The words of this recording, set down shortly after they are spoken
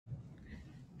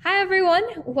Hi, everyone.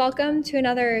 Welcome to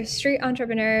another Street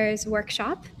Entrepreneurs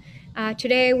Workshop.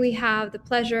 Today, we have the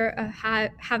pleasure of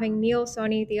having Neil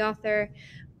Soni, the author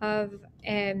of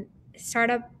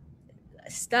Startup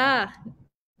Sta,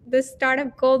 the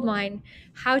Startup Goldmine,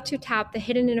 How to Tap the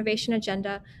Hidden Innovation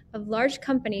Agenda of Large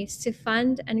Companies to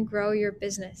Fund and Grow Your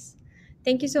Business.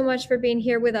 Thank you so much for being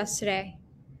here with us today.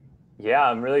 Yeah,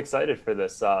 I'm really excited for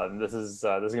this. This is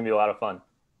gonna be a lot of fun.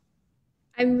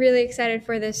 I'm really excited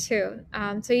for this too.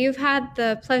 So you've had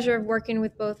the pleasure of working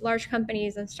with both large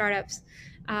companies and startups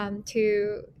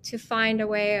to find a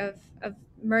way of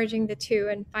merging the two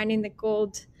and finding the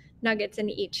gold nuggets in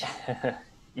each.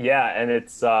 Yeah, and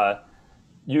it's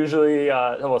usually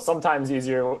well, sometimes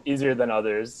easier than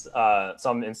others.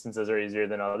 Some instances are easier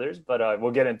than others, but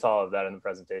we'll get into all of that in the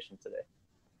presentation today.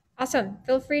 Awesome.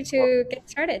 Feel free Well, to get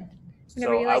started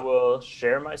whenever so you I like. will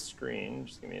share my screen.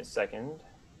 Just give me a second.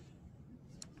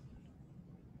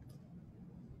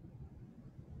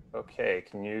 Okay,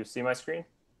 can you see my screen?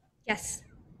 Yes.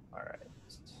 All right.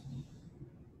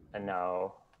 And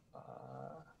now,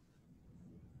 uh,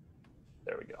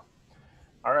 there we go.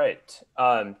 All right.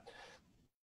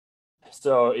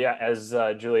 So yeah, as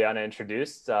Juliana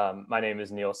introduced, my name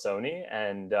is Neil Soni,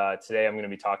 and today I'm going to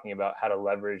be talking about how to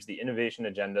leverage the innovation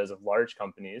agendas of large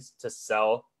companies to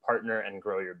sell, partner, and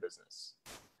grow your business.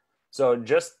 So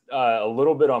just a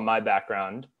little bit on my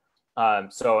background.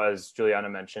 So as Juliana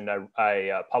mentioned,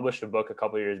 I published a book a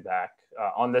couple years back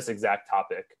on this exact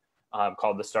topic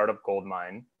called The Startup Gold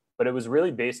Mine, but it was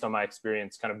really based on my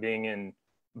experience kind of being in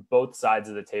both sides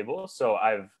of the table. So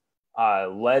I've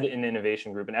led an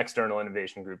innovation group, an external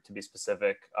innovation group to be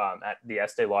specific, at the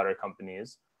Estee Lauder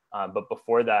companies. But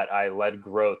before that, I led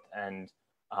growth and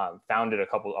founded a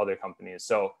couple other companies.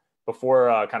 So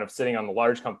before kind of sitting on the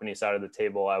large company side of the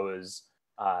table,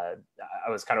 uh, I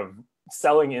was kind of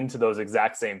selling into those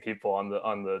exact same people on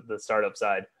the startup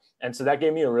side, and so that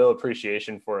gave me a real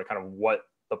appreciation for kind of what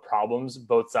the problems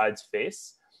both sides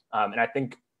face. And I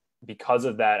think because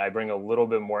of that, I bring a little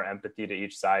bit more empathy to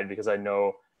each side because I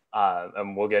know,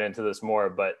 and we'll get into this more,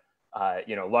 but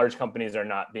large companies are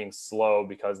not being slow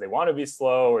because they want to be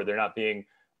slow, or they're not being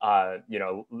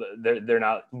they're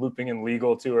not looping in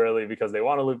legal too early because they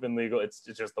want to loop in legal. It's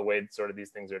just the way sort of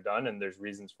these things are done, and there's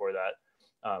reasons for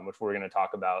that, which we're going to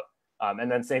talk about.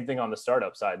 And then same thing on the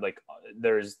startup side. Like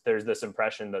there's this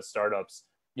impression that startups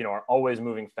are always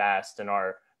moving fast and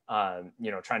are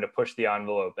trying to push the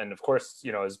envelope. And of course,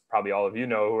 as probably all of you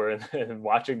know who are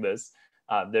watching this,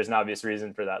 there's an obvious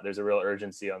reason for that. There's a real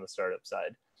urgency on the startup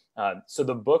side. So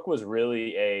the book was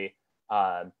really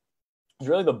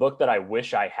the book that I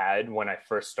wish I had when I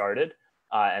first started,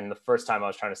 and the first time I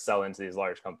was trying to sell into these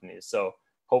large companies. So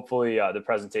hopefully the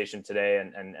presentation today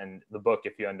and the book,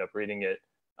 if you end up reading it,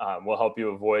 will help you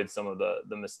avoid some of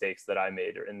the mistakes that I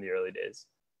made in the early days.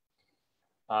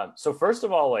 So first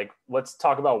of all, like, let's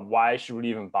talk about why should we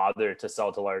even bother to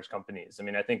sell to large companies? I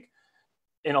mean, I think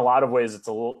in a lot of ways,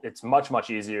 it's much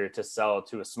easier to sell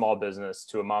to a small business,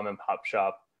 to a mom and pop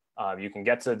shop. You can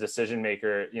get to a decision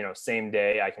maker, same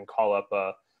day. I can call up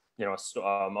a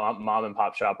mom and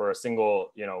pop shop or a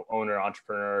single, owner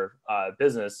entrepreneur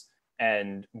business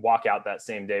and walk out that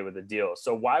same day with a deal.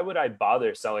 So why would I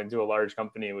bother selling to a large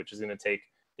company, which is going to take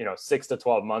 6 to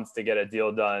 12 months to get a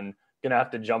deal done? Going to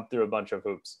have to jump through a bunch of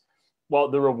hoops. Well,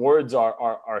 the rewards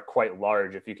are quite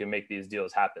large if you can make these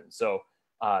deals happen. So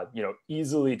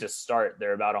easily to start,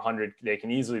 they're about 100. They can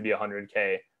easily be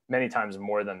 100K, many times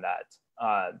more than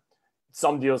that.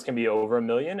 Some deals can be over a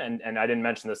million, and I didn't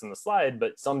mention this in the slide,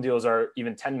 but some deals are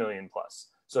even 10 million plus.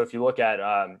 So if you look at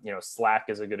Slack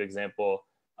is a good example.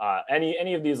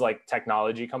 Any of these like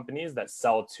technology companies that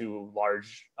sell to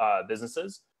large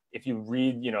businesses, if you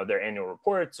read their annual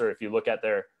reports, or if you look at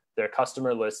their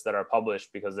customer lists that are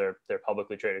published because they're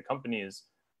publicly traded companies,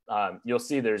 you'll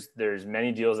see there's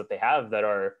many deals that they have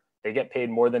they get paid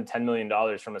more than $10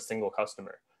 million from a single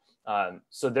customer.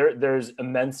 So there's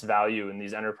immense value in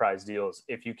these enterprise deals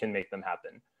if you can make them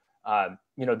happen.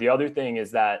 The other thing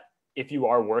is that if you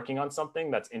are working on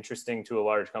something that's interesting to a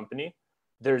large company,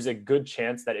 there's a good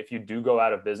chance that if you do go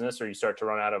out of business or you start to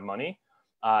run out of money,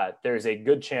 there's a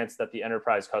good chance that the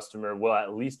enterprise customer will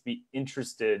at least be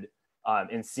interested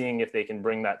in seeing if they can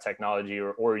bring that technology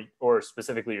or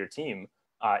specifically your team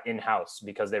in-house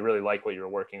because they really like what you're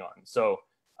working on. So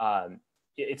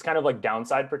it's kind of like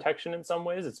downside protection in some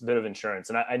ways. It's a bit of insurance.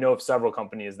 And I know of several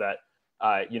companies that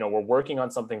were working on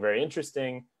something very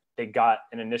interesting. They got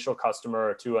an initial customer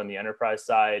or two on the enterprise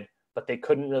side, but they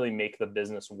couldn't really make the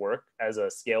business work as a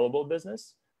scalable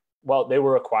business. Well, they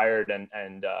were acquired and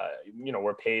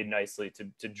were paid nicely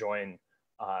to join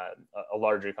a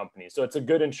larger company. So it's a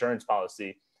good insurance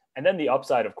policy. And then the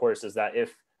upside, of course, is that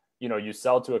if, you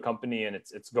sell to a company and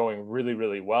it's going really,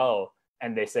 really well,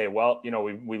 and they say, well,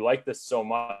 we like this so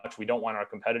much, we don't want our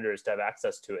competitors to have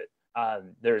access to it.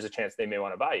 There's a chance they may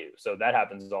want to buy you. So that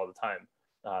happens all the time.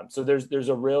 So there's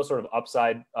a real sort of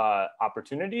upside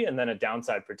opportunity, and then a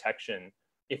downside protection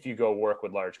if you go work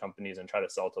with large companies and try to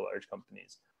sell to large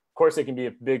companies. Of course, it can be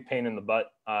a big pain in the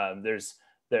butt. There's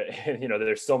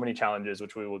so many challenges,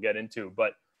 which we will get into,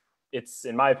 but it's,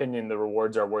 in my opinion, the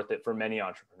rewards are worth it for many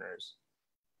entrepreneurs.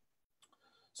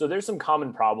 So there's some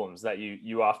common problems that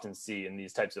you often see in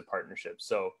these types of partnerships.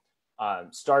 So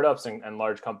startups and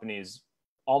large companies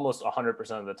almost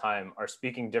 100% of the time are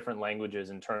speaking different languages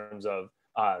in terms of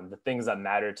the things that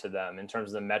matter to them, in terms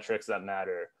of the metrics that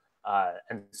matter.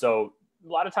 And so a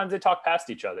lot of times they talk past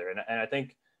each other. And I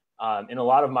think in a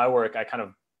lot of my work, I kind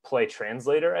of play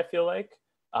translator, I feel like.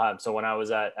 So when I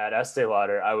was at Estee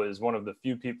Lauder, I was one of the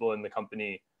few people in the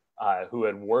company who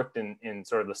had worked in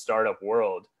sort of the startup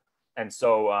world. And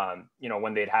so,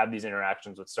 when they'd have these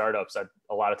interactions with startups, I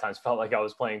a lot of times felt like I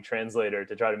was playing translator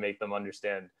to try to make them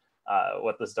understand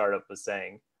what the startup was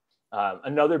saying.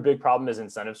 Another big problem is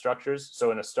incentive structures.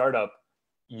 So in a startup,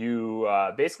 you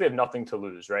basically have nothing to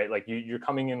lose, right? Like you're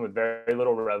coming in with very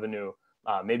little revenue.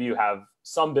 Maybe you have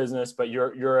some business, but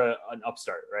you're an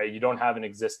upstart, right? You don't have an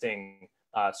existing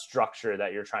structure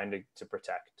that you're trying to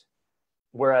protect.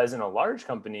 Whereas in a large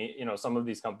company, some of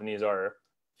these companies are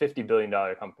 $50 billion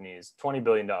companies, $20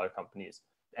 billion companies,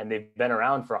 and they've been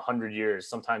around for 100 years,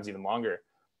 sometimes even longer.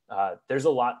 There's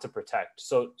a lot to protect.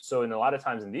 So in a lot of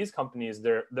times in these companies,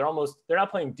 they're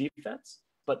not playing defense,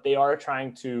 but they are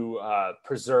trying to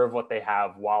preserve what they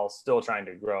have while still trying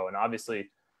to grow. And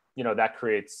obviously, that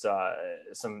creates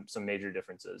some major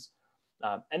differences.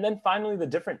 And then finally, the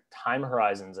different time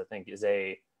horizons, I think, is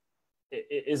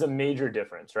a major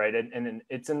difference, right? And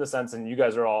it's in the sense, and you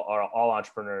guys are all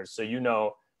entrepreneurs, so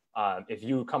if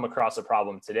you come across a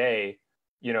problem today,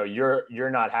 you're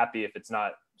not happy if it's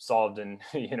not solved in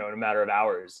in a matter of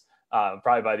hours.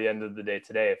 Probably by the end of the day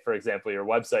today, if, for example, your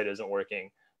website isn't working,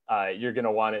 you're going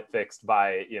to want it fixed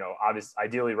by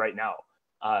ideally right now.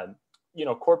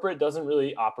 Corporate doesn't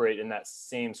really operate in that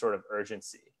same sort of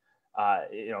urgency.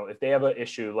 If they have an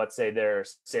issue, let's say their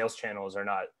sales channels are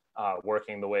not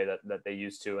working the way that they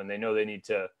used to, and they know they need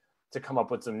to come up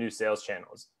with some new sales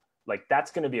channels, like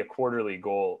that's going to be a quarterly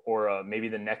goal or maybe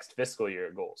the next fiscal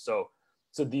year goal. So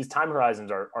these time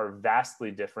horizons are vastly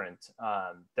different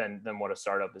than what a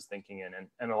startup is thinking in,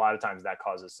 and a lot of times that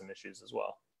causes some issues as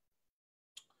well.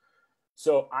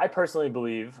 So I personally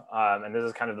believe, and this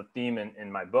is kind of the theme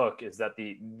in my book, is that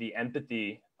the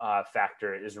empathy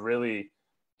factor is really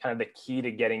kind of the key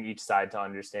to getting each side to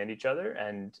understand each other.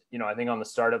 And I think on the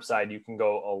startup side, you can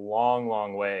go a long,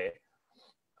 long way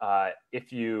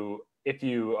if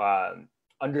you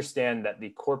understand that the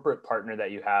corporate partner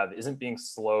that you have isn't being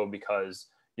slow because,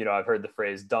 I've heard the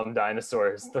phrase dumb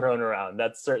dinosaurs thrown around.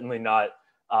 That's certainly not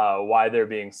why they're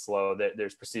being slow.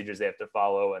 There's procedures they have to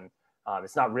follow, and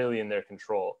it's not really in their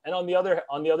control. And on the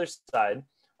other side,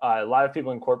 a lot of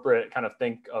people in corporate kind of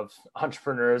think of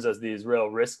entrepreneurs as these real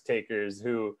risk takers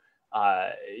who,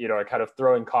 are kind of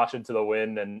throwing caution to the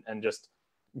wind and just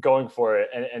going for it.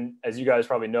 And as you guys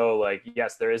probably know, like,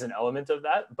 yes, there is an element of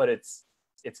that, but it's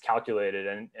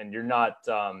calculated, and you're not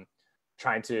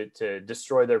trying to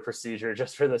destroy their procedure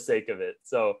just for the sake of it.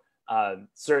 So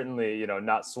certainly,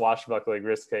 not swashbuckling,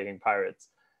 risk-taking pirates.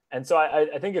 And so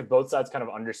I think if both sides kind of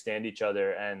understand each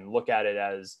other and look at it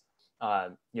as,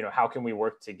 how can we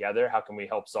work together? How can we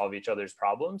help solve each other's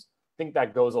problems? I think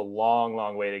that goes a long,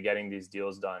 long way to getting these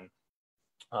deals done.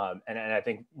 And I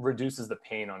think reduces the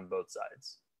pain on both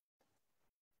sides.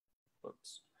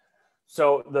 Oops.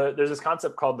 So there's this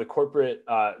concept called the corporate,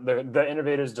 the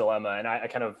innovator's dilemma. And I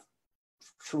kind of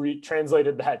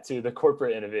translated that to the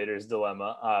corporate innovator's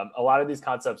dilemma. A lot of these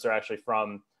concepts are actually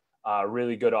from a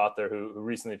really good author who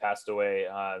recently passed away,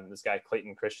 this guy,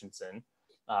 Clayton Christensen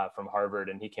from Harvard,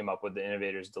 and he came up with the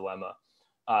innovator's dilemma.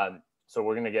 So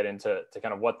we're going to get into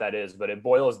kind of what that is, but it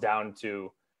boils down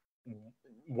to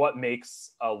what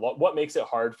makes it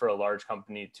hard for a large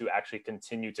company to actually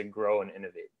continue to grow and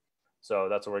innovate. So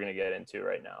that's what we're going to get into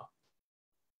right now.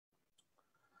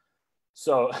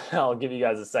 So I'll give you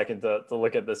guys a second to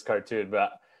look at this cartoon,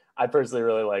 but I personally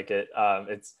really like it.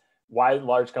 It's why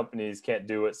large companies can't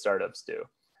do what startups do.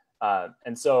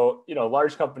 And so,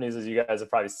 large companies, as you guys have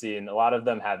probably seen, a lot of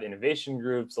them have innovation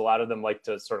groups. A lot of them like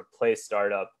to sort of play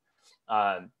startup.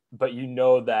 But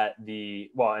that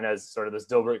and as sort of this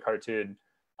Dilbert cartoon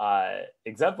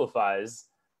exemplifies,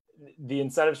 the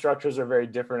incentive structures are very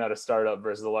different at a startup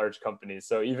versus a large company.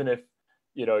 So even if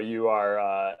you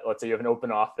are, let's say you have an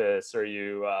open office, or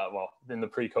well, in the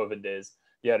pre-COVID days,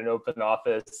 you had an open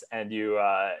office and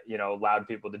allowed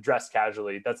people to dress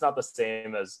casually. That's not the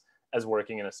same as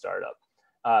working in a startup.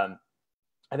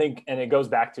 I think, and it goes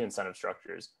back to incentive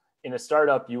structures. In a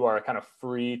startup, you are kind of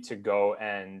free to go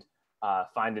and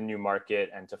find a new market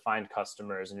and to find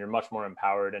customers, and you're much more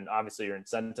empowered. And obviously you're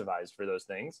incentivized for those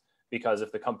things, because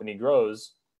if the company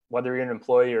grows, whether you're an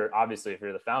employee or obviously if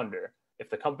you're the founder, if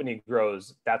the company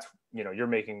grows, that's, you're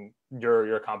making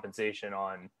your compensation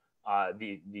on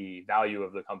the value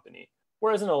of the company.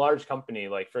 Whereas in a large company,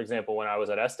 like for example, when I was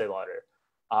at Estee Lauder,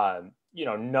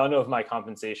 none of my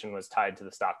compensation was tied to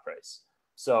the stock price.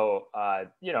 So,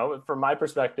 from my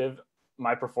perspective,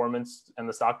 my performance and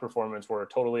the stock performance were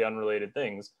totally unrelated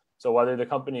things. So whether the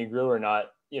company grew or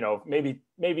not,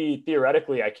 maybe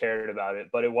theoretically I cared about it,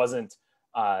 but it wasn't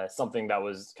something that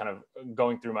was kind of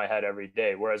going through my head every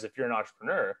day. Whereas if you're an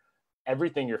entrepreneur,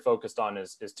 everything you're focused on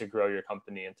is to grow your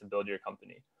company and to build your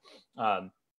company.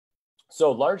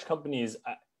 So large companies,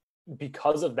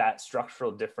 because of that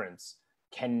structural difference,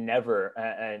 can never,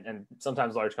 and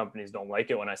sometimes large companies don't like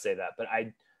it when I say that, but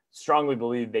I strongly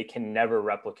believe they can never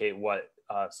replicate what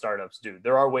startups do.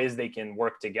 There are ways they can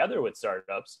work together with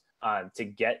startups to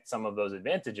get some of those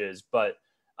advantages, but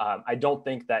I don't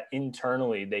think that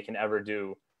internally they can ever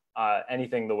do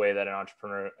anything the way that an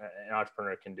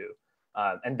entrepreneur can do.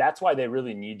 And that's why they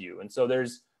really need you. And so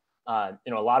there's, a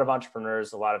lot of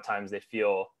entrepreneurs, a lot of times they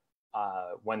feel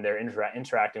when they're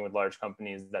interacting with large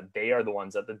companies that they are the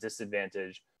ones at the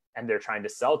disadvantage and they're trying to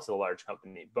sell to the large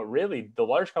company. But really, the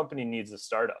large company needs a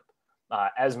startup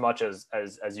as much as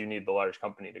you need the large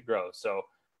company to grow. So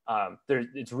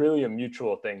it's really a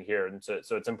mutual thing here. And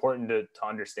so it's important to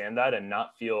understand that and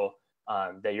not feel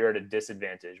that you're at a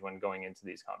disadvantage when going into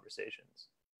these conversations.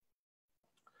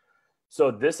 So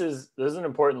this is an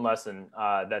important lesson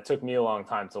that took me a long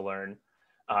time to learn,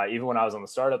 even when I was on the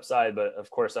startup side. But of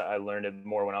course, I learned it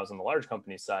more when I was on the large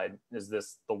company side, is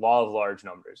the law of large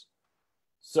numbers.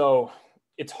 So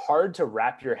it's hard to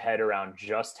wrap your head around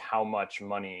just how much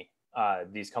money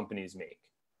these companies make.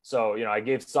 So, I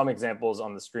gave some examples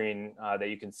on the screen that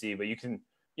you can see, but you can,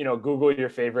 Google your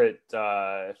favorite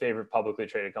publicly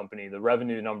traded company. The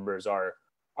revenue numbers are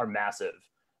massive.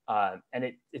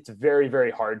 And it's very,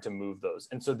 very hard to move those.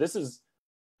 And so this is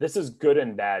good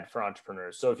and bad for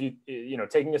entrepreneurs. So if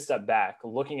taking a step back,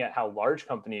 looking at how large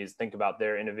companies think about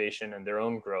their innovation and their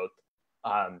own growth,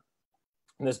 and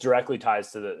this directly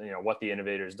ties to what the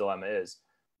innovator's dilemma is.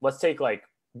 Let's take like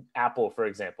Apple, for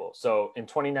example. So in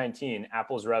 2019,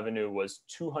 Apple's revenue was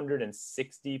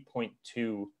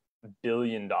 $260.2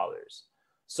 billion.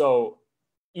 So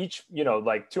each,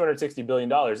 like $260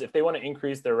 billion, if they want to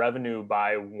increase their revenue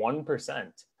by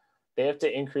 1%, they have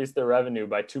to increase their revenue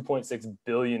by $2.6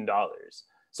 billion.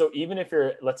 So even if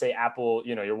you're, let's say Apple,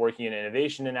 you're working in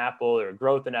innovation in Apple or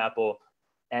growth in Apple,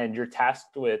 and you're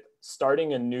tasked with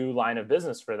starting a new line of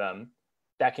business for them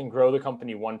that can grow the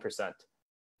company 1%.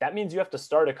 That means you have to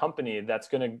start a company that's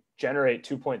going to generate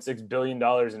 $2.6 billion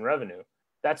in revenue.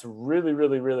 That's really,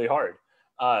 really, really hard.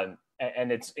 And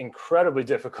it's incredibly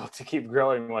difficult to keep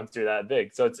growing once you're that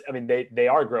big. So they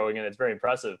are growing and it's very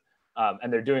impressive.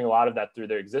 And they're doing a lot of that through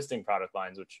their existing product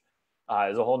lines, which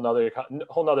is a whole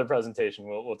nother presentation.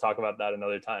 We'll talk about that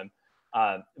another time.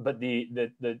 But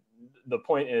the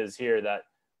point is here that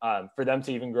for them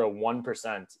to even grow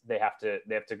 1%, they have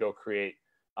to go create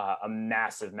a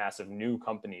massive new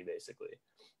company, basically.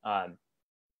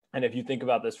 And if you think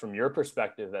about this from your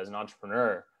perspective as an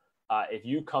entrepreneur, if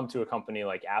you come to a company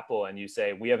like Apple and you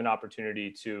say, we have an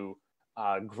opportunity to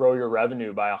grow your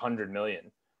revenue by 100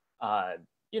 million,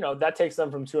 that takes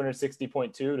them from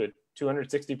 260.2 to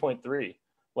 260.3.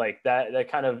 Like that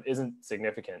kind of isn't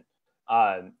significant.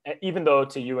 Even though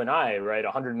to you and I, right,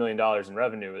 $100 million in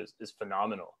revenue is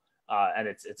phenomenal. And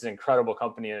it's an incredible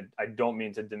company. And I don't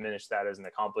mean to diminish that as an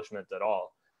accomplishment at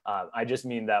all. I just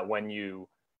mean that when you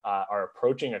are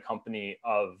approaching a company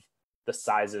of the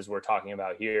sizes we're talking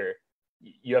about here,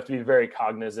 you have to be very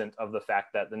cognizant of the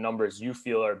fact that the numbers you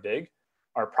feel are big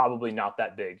are probably not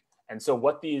that big. And so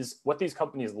what these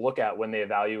companies look at when they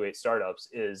evaluate startups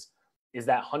is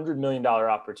that $100 million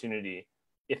opportunity,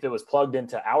 if it was plugged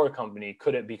into our company,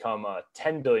 could it become a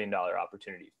 $10 billion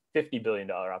opportunity, $50 billion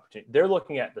opportunity? They're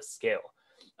looking at the scale.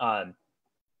 And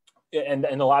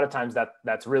a lot of times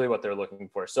that's really what they're looking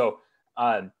for. So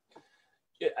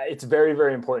it's very,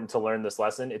 very important to learn this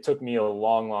lesson. It took me a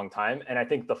long time. And I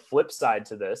think the flip side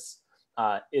to this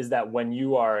is that when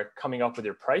you are coming up with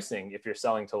your pricing, if you're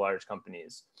selling to large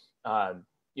companies,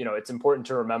 it's important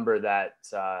to remember that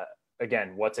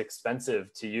again, what's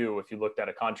expensive to you if you looked at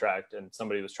a contract and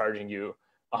somebody was charging you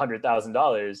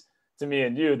 $100,000, to me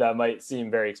and you, that might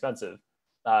seem very expensive.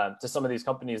 To some of these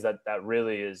companies, that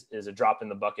really is a drop in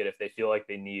the bucket if they feel like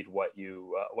they need what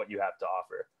you have to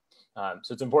offer.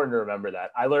 So it's important to remember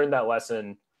that. I learned that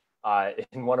lesson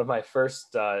in one of my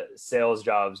first sales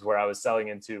jobs, where I was selling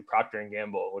into Procter and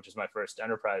Gamble, which is my first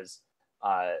enterprise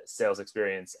sales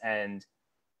experience. And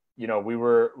we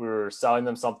were selling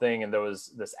them something, and there was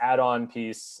this add-on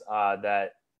piece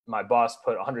that my boss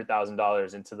put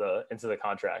 $100,000 into the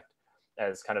contract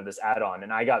as kind of this add-on,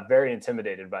 and I got very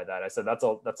intimidated by that. I said, that's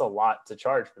a lot to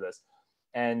charge for this.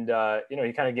 And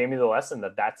he kind of gave me the lesson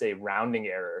that that's a rounding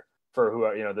error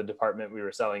for the department we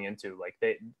were selling into. Like,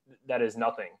 that is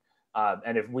nothing.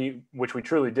 And which we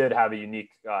truly did have a unique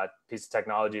piece of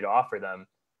technology to offer them,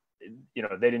 they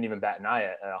didn't even bat an eye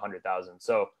at 100,000.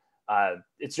 So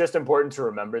it's just important to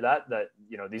remember that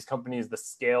these companies, the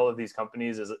scale of these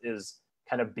companies is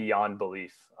kind of beyond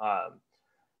belief.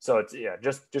 So it's,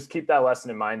 just keep that lesson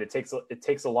in mind. It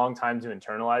takes a long time to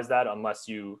internalize that, unless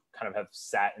you kind of have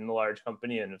sat in the large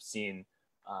company and have seen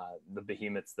the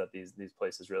behemoths that these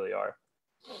places really are.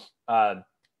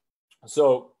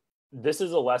 So this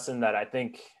is a lesson that I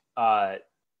think,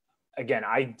 again,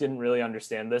 I didn't really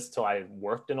understand this till I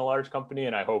worked in a large company,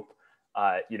 and I hope,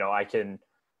 I can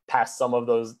pass some of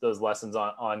those lessons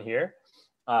on here.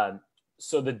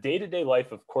 So the day-to-day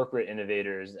life of corporate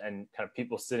innovators and kind of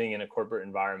people sitting in a corporate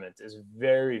environment is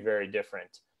very, very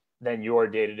different than your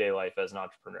day-to-day life as an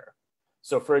entrepreneur.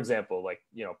 So for example,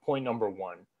 point number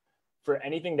one, for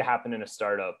anything to happen in a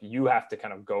startup, you have to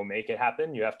kind of go make it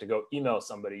happen. You have to go email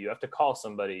somebody, you have to call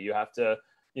somebody, you have to,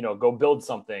 go build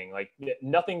something. Like,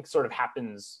 nothing sort of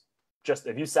happens just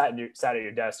if you sat at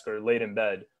your desk or laid in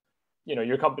bed,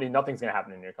 your company, nothing's going to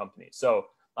happen in your company. So,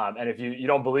 and if you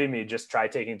don't believe me, just try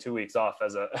taking 2 weeks off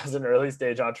as an early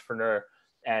stage entrepreneur,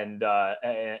 and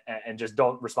just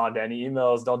don't respond to any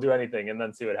emails, don't do anything, and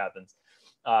then see what happens.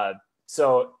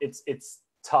 So it's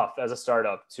tough as a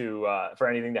startup for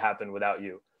anything to happen without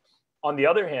you. On the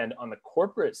other hand, on the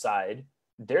corporate side,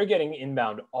 they're getting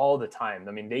inbound all the time.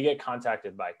 I mean, they get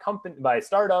contacted by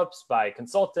startups, by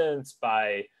consultants,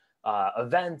 by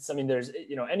events. I mean, there's,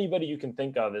 anybody you can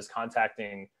think of is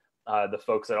contacting the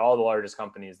folks at all the largest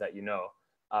companies that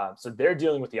so they're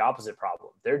dealing with the opposite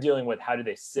problem. They're dealing with, how do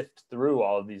they sift through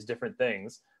all of these different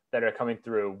things that are coming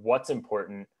through? What's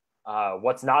important?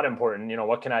 What's not important?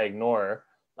 What can I ignore?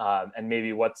 And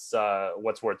maybe what's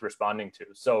worth responding to.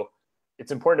 So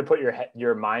it's important to put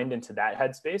your mind into that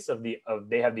headspace of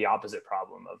they have the opposite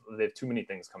problem of they have too many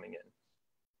things coming in.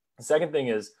 The second thing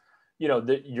is,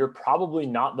 you're probably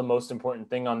not the most important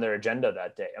thing on their agenda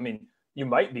that day. I mean, you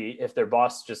might be if their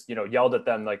boss just, yelled at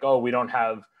them like, oh, we don't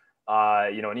have,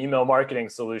 an email marketing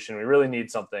solution. We really need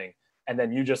something. And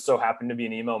then you just so happen to be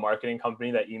an email marketing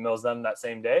company that emails them that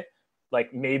same day.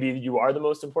 Like, maybe you are the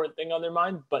most important thing on their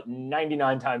mind, but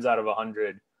 99 times out of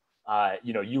 100,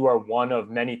 you are one of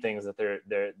many things that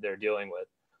they're dealing with.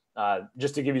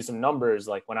 Just to give you some numbers,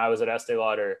 like when I was at Estee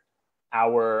Lauder,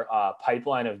 our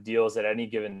pipeline of deals at any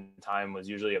given time was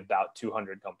usually about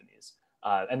 200 companies.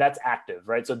 And that's active,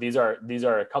 right? So these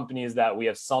are companies that we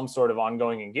have some sort of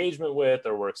ongoing engagement with,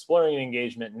 or we're exploring an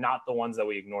engagement, not the ones that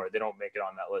we ignore. They don't make it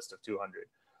on that list of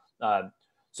 200.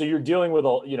 So you're dealing with,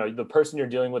 the person you're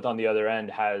dealing with on the other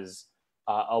end has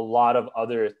a lot of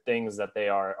other things that they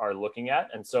are looking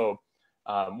at. And so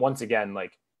once again,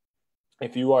 like,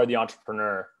 if you are the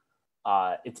entrepreneur,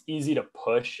 it's easy to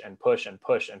push and push and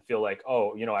push and feel like,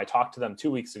 oh, I talked to them 2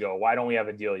 weeks ago. Why don't we have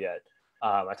a deal yet?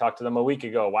 I talked to them a week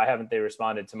ago. Why haven't they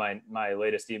responded to my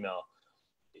latest email?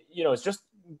 It's just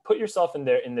put yourself in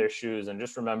their shoes, and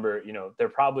just remember, they're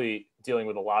probably dealing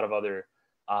with a lot of other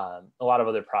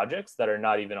projects that are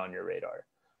not even on your radar.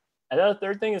 And then the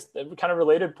third thing is kind of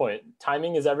related point.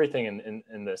 Timing is everything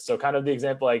in this. So kind of the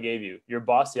example I gave you, your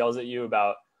boss yells at you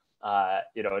about,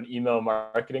 an email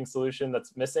marketing solution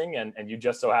that's missing, and you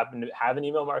just so happen to have an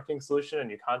email marketing solution, and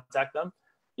you contact them,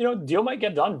 deal might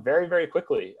get done very, very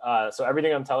quickly. So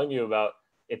everything I'm telling you about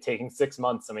it taking 6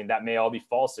 months, I mean, that may all be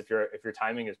false if your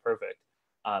timing is perfect.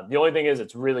 The only thing is,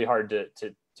 it's really hard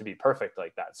to be perfect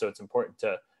like that. So it's important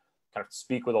to kind of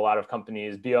speak with a lot of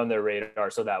companies, be on their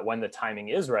radar, so that when the timing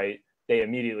is right, they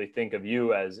immediately think of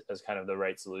you as kind of the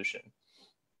right solution.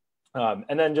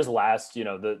 And then just last,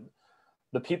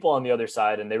 the people on the other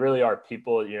side, and they really are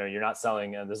people, you're not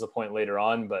selling, and there's a point later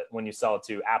on, but when you sell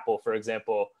to Apple, for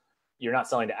example, you're not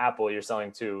selling to Apple, you're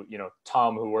selling to,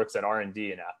 Tom, who works at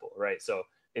R&D in Apple, right? So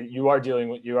you are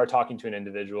talking to an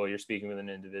individual, you're speaking with an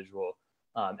individual,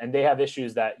 and they have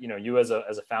issues that, you as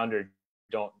a founder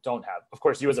don't have. Of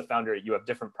course, you as a founder, you have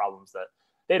different problems that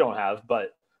they don't have,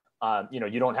 but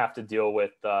you don't have to deal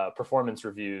with performance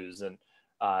reviews and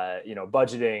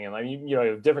budgeting, and you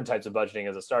have different types of budgeting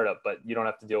as a startup, but you don't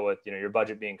have to deal with your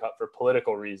budget being cut for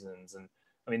political reasons. And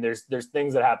there's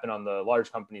things that happen on the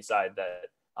large company side that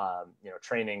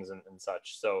trainings and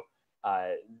such. So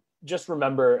just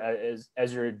remember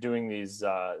as you're doing these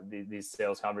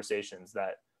sales conversations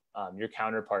that your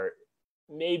counterpart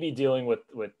may be dealing with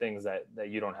things that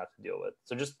you don't have to deal with.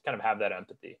 So just kind of have that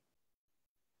empathy.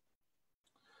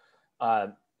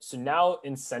 So now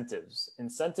incentives.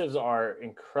 Incentives are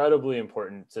incredibly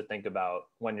important to think about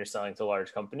when you're selling to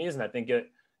large companies. And I think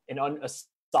a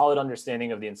solid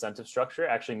understanding of the incentive structure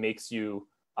actually makes you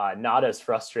not as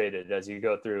frustrated as you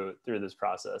go through this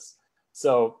process.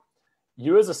 So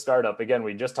you as a startup, again,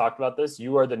 we just talked about this,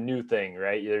 you are the new thing,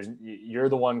 right? You're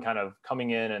the one kind of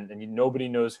coming in and nobody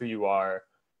knows who you are.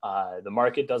 The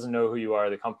market doesn't know who you are.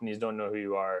 The companies don't know who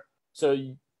you are. So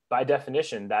by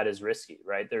definition, that is risky,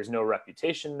 right? There's no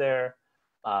reputation there.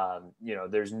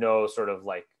 There's no sort of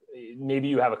maybe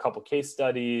you have a couple case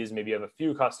studies, maybe you have a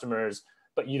few customers,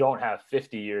 but you don't have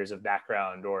 50 years of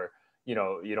background, or, you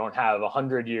don't have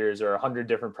 100 years or 100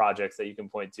 different projects that you can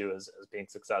point to as being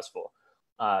successful.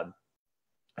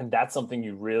 And that's something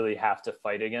you really have to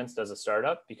fight against as a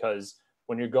startup, because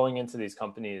when you're going into these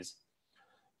companies,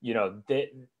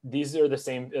 these are the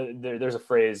same. There's a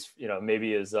phrase,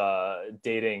 maybe is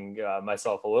dating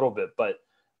myself a little bit, but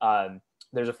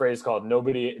there's a phrase called no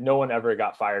one ever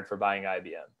got fired for buying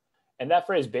IBM. And that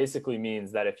phrase basically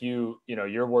means that if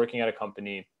you're working at a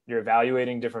company, you're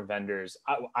evaluating different vendors,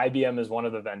 IBM is one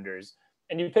of the vendors,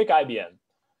 and you pick IBM.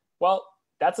 Well,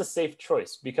 that's a safe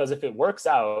choice, because if it works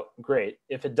out, great.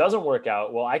 If it doesn't work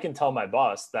out, well, I can tell my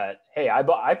boss that, hey,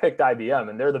 I picked IBM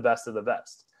and they're the best of the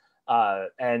best.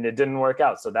 And it didn't work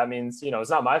out. So that means, it's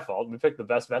not my fault. We picked the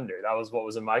best vendor. That was what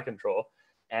was in my control.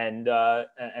 And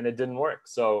it didn't work.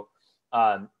 So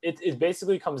it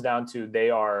basically comes down to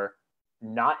they are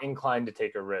not inclined to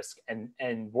take a risk,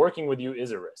 and working with you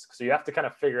is a risk. So you have to kind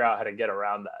of figure out how to get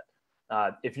around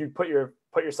that. If you put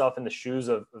yourself in the shoes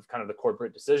of kind of the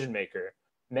corporate decision maker,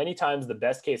 many times the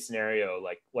best case scenario,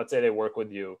 let's say they work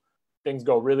with you, things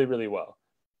go really, really well.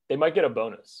 They might get a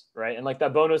bonus, right? And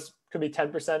that bonus could be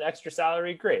 10% extra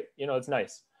salary. Great. It's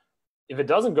nice. If it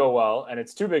doesn't go well and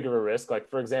it's too big of a risk,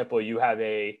 for example, you have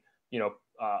a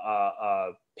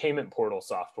payment portal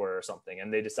software or something,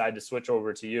 and they decide to switch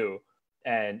over to you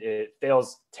and it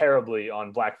fails terribly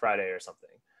on Black Friday or something.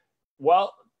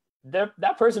 Well,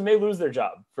 that person may lose their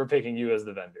job for picking you as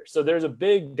the vendor. So there's a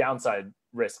big downside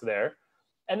risk there.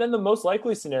 And then the most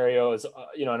likely scenario is,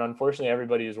 and unfortunately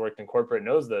everybody who's worked in corporate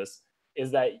knows this,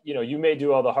 is that, you may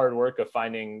do all the hard work of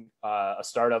finding a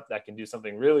startup that can do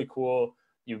something really cool.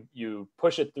 You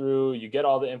push it through, you get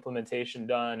all the implementation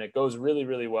done, it goes really,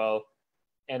 really well.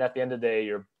 And at the end of the day,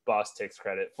 your boss takes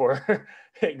credit for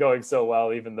it going so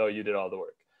well, even though you did all the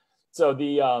work. So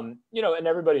and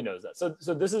everybody knows that.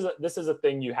 So this is a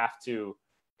thing you have to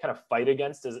kind of fight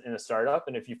against in a startup.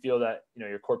 And if you feel that,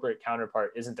 your corporate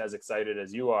counterpart isn't as excited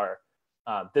as you are,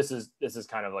 this is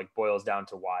kind of boils down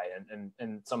to why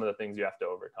and some of the things you have to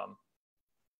overcome.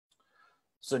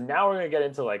 So now we're going to get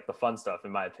into the fun stuff,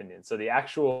 in my opinion. So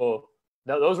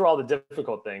those were all the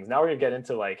difficult things. Now we're going to get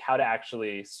into how to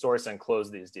actually source and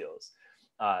close these deals.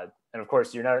 And of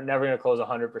course, you're never going to close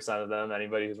 100% of them.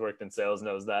 Anybody who's worked in sales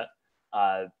knows that.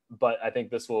 But I think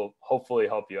this will hopefully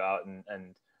help you out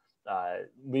and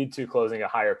lead to closing a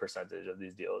higher percentage of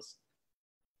these deals.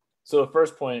 So the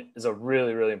first point is a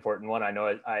really, really important one. I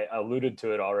know I alluded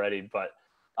to it already, but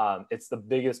it's the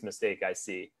biggest mistake I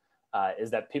see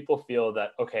is that people feel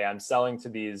that, okay, I'm selling to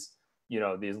these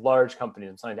large companies.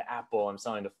 I'm selling to Apple. I'm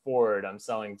selling to Ford. I'm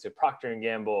selling to Procter &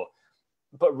 Gamble.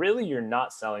 But really, you're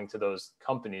not selling to those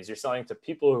companies. You're selling to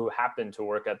people who happen to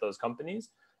work at those companies.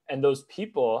 And those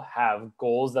people have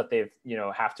goals that they've,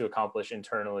 have to accomplish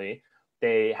internally.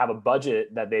 They have a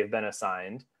budget that they've been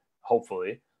assigned,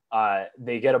 hopefully.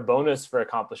 They get a bonus for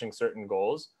accomplishing certain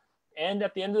goals. And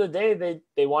at the end of the day,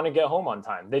 they want to get home on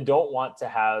time. They don't want to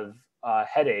have a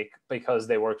headache because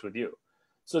they worked with you.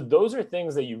 So those are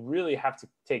things that you really have to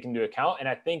take into account. And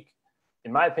I think,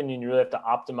 in my opinion, you really have to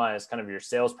optimize kind of your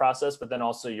sales process, but then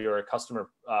also your customer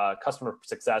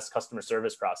success, customer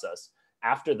service process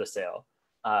after the sale.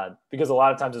 Because a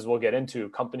lot of times, as we'll get into,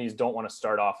 companies don't want to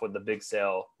start off with the big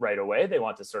sale right away. They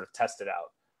want to sort of test it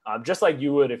out. Just like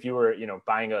you would if you were,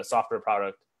 buying a software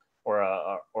product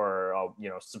or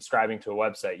subscribing to a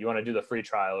website. You want to do the free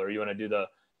trial, or you want to do the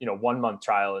 1 month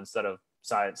trial instead of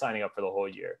signing up for the whole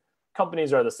year.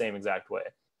 Companies are the same exact way.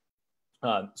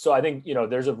 So I think,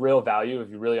 there's a real value if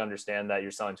you really understand that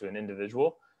you're selling to an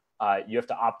individual. You have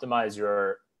to optimize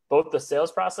both the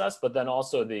sales process, but then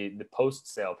also the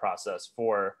post-sale process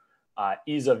for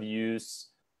ease of use,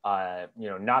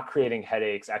 not creating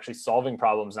headaches, actually solving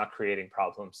problems, not creating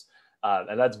problems.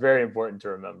 And that's very important to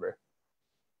remember.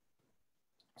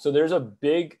 So there's a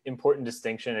big important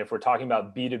distinction if we're talking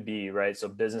about B2B, right? So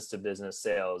business to business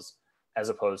sales, as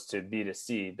opposed to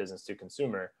B2C, business to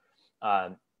consumer.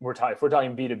 If we're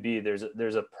talking B2B,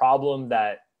 there's a problem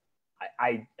that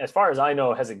I, as far as I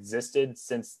know, has existed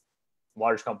since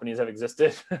large companies have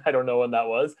existed. I don't know when that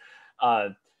was,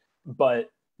 but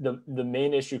the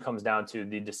main issue comes down to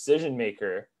the decision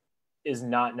maker is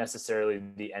not necessarily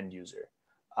the end user.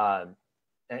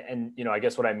 And I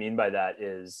guess what I mean by that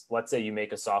is, let's say you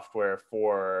make a software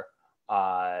for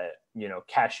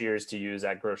cashiers to use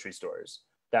at grocery stores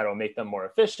that'll make them more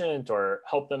efficient or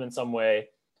help them in some way.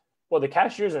 Well, the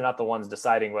cashiers are not the ones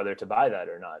deciding whether to buy that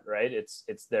or not, right? It's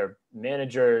their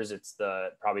managers, it's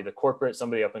probably the corporate,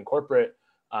 somebody up in corporate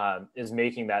is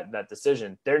making that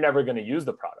decision. They're never going to use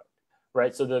the product,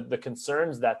 right? So the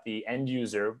concerns that the end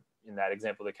user, in that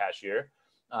example, the cashier,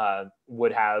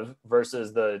 would have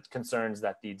versus the concerns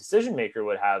that the decision maker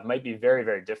would have might be very,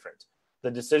 very different.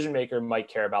 The decision maker might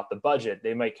care about the budget.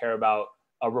 They might care about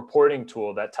a reporting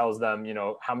tool that tells them,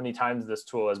 how many times this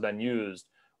tool has been used,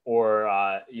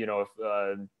 or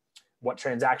what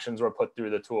transactions were put through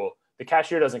the tool. The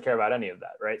cashier doesn't care about any of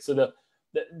that, right? So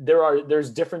there's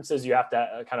differences you have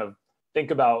to kind of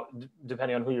think about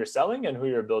depending on who you're selling and who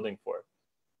you're building for.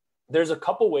 There's a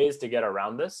couple ways to get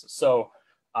around this. So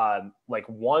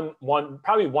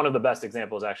probably one of the best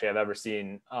examples actually I've ever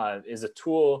seen is a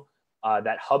tool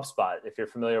that HubSpot, if you're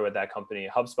familiar with that company,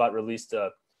 HubSpot released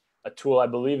a tool, I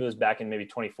believe it was back in maybe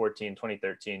 2014,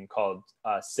 2013, called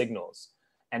Signals.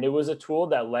 And it was a tool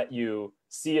that let you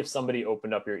see if somebody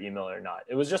opened up your email or not.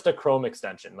 It was just a Chrome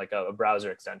extension, like a browser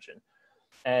extension.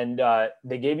 And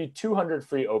they gave you 200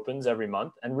 free opens every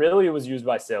month. And really it was used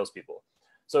by salespeople.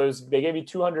 So they gave you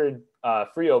 200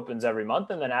 free opens every month.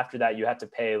 And then after that, you had to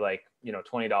pay $20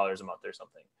 a month or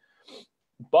something.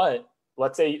 But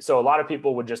let's say, so a lot of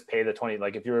people would just pay the 20,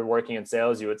 like if you were working in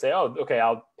sales, you would say, oh, okay,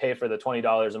 I'll pay for the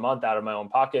 $20 a month out of my own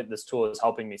pocket. This tool is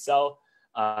helping me sell.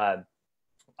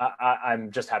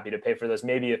 I'm just happy to pay for this.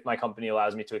 Maybe if my company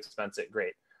allows me to expense it,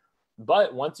 great.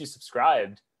 But once you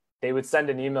subscribed, they would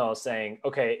send an email saying,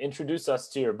 okay, introduce us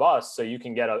to your boss so you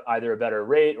can get either a better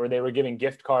rate, or they were giving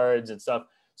gift cards and stuff.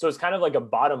 So it's kind of like a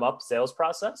bottom-up sales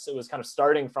process. It was kind of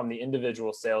starting from the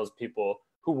individual salespeople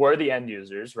who were the end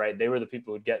users, right? They were the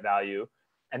people who'd get value,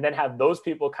 and then have those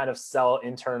people kind of sell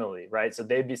internally, right? So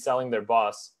they'd be selling their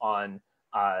boss on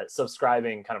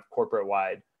subscribing kind of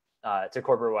corporate-wide to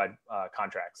corporate-wide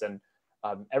contracts. And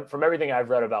from everything I've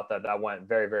read about that went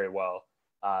very, very well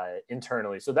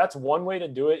internally. So that's one way to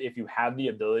do it. If you have the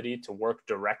ability to work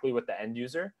directly with the end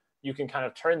user, you can kind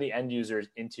of turn the end users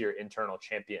into your internal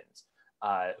champions,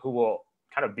 who will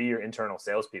kind of be your internal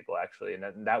salespeople, actually.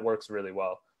 And that works really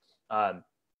well. Of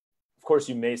course,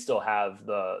 you may still have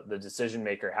the decision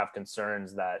maker have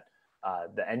concerns that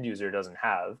the end user doesn't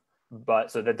have,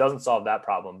 but so that doesn't solve that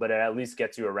problem, but it at least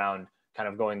gets you around kind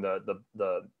of going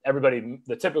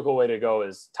the typical way to go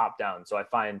is top down. So I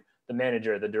find the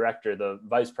manager, the director, the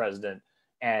vice president,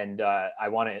 and I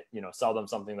want to sell them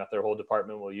something that their whole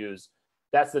department will use.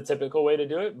 That's the typical way to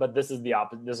do it. But this is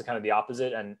kind of the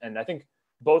opposite. And I think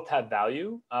both have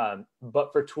value.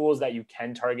 But for tools that you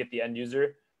can target the end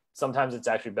user, sometimes it's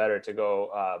actually better to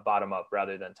go bottom up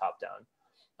rather than top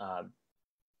down.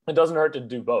 It doesn't hurt to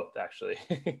do both, actually.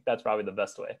 That's probably the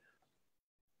best way.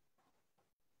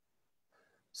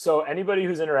 So anybody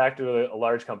who's interacted with a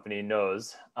large company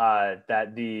knows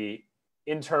that the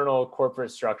internal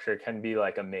corporate structure can be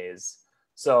like a maze.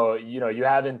 So, you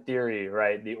have in theory,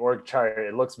 right, the org chart,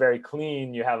 it looks very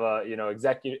clean. You have a,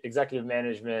 executive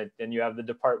management, and you have the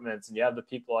departments, and you have the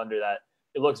people under that.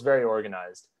 It looks very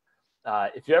organized.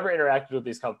 If you ever interacted with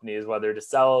these companies, whether to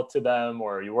sell to them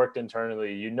or you worked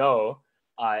internally,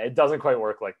 it doesn't quite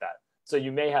work like that. So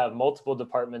you may have multiple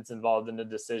departments involved in the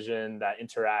decision that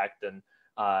interact, and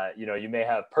you may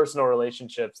have personal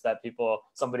relationships that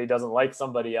somebody doesn't like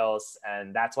somebody else,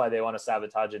 and that's why they want to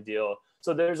sabotage a deal.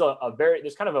 So there's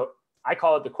there's kind of I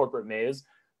call it the corporate maze,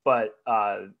 but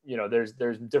there's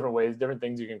different ways, different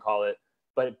things you can call it,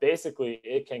 but basically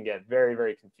it can get very,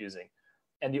 very confusing.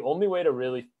 And the only way to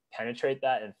really penetrate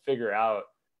that and figure out,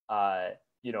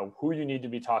 who you need to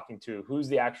be talking to, who's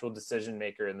the actual decision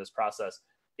maker in this process,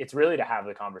 it's really to have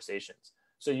the conversations.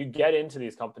 So you get into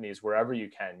these companies wherever you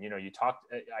can.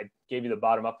 I gave you the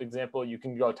bottom up example. You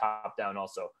can go top down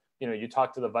also. You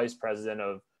talk to the vice president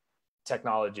of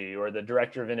technology or the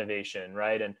director of innovation,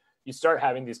 right? And you start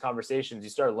having these conversations, you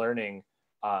start learning,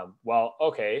 well,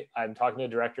 okay, I'm talking to the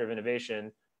director of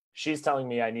innovation. She's telling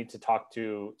me I need to talk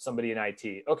to somebody in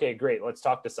IT. Okay, great. Let's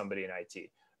talk to somebody in IT,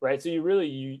 right? So you really,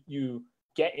 you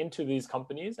get into these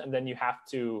companies, and then you have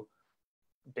to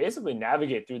basically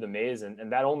navigate through the maze.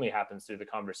 And that only happens through the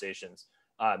conversations.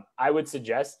 I would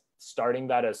suggest starting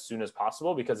that as soon as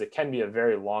possible, because it can be a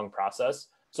very long process.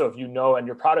 So if you know, and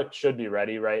your product should be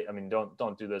ready, right? I mean,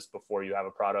 don't do this before you have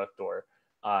a product, or,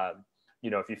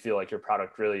 if you feel like your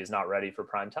product really is not ready for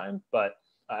prime time, but,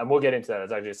 and we'll get into that.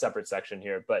 It's actually a separate section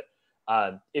here. But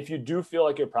if you do feel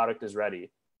like your product is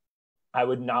ready, I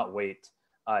would not wait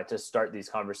to start these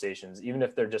conversations, even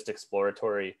if they're just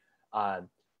exploratory.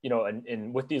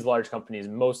 And with these large companies,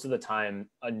 most of the time,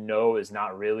 a no is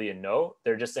not really a no.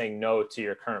 They're just saying no to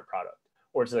your current product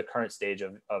or to the current stage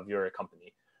of your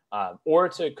company.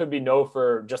 Could be no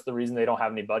for just the reason they don't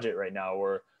have any budget right now,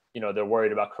 or, they're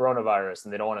worried about coronavirus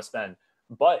and they don't want to spend,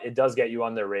 but it does get you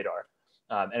on their radar.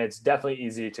 And it's definitely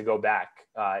easy to go back.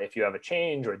 If you have a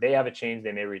change or they have a change,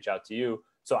 they may reach out to you.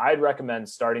 So I'd recommend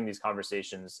starting these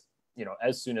conversations,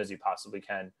 as soon as you possibly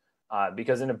can.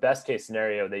 Because in a best case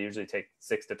scenario, they usually take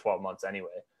 6 to 12 months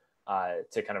anyway,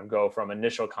 to kind of go from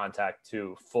initial contact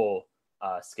to full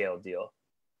scale deal.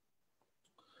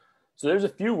 So there's a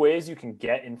few ways you can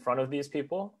get in front of these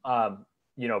people.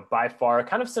 By far,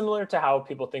 kind of similar to how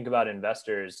people think about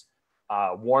investors,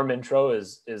 warm intro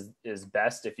is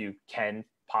best if you can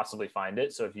possibly find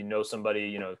it. So if you know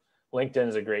somebody, LinkedIn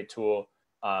is a great tool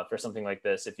for something like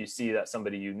this. If you see that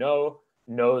somebody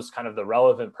knows kind of the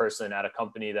relevant person at a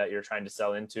company that you're trying to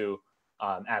sell into,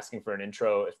 asking for an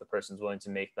intro, if the person's willing to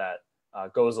make that,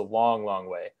 goes a long, long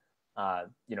way.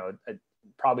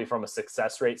 Probably from a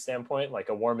success rate standpoint, like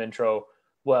a warm intro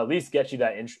will at least get you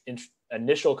that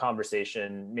initial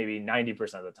conversation, maybe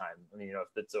 90% of the time. I mean, if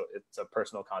it's a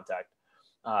personal contact.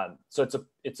 So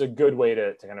it's a good way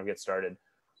to kind of get started.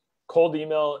 Cold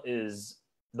email is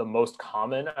the most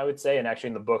common, I would say. And actually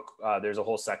in the book, there's a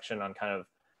whole section on kind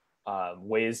of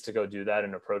ways to go do that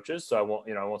and approaches. So I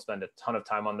won't spend a ton of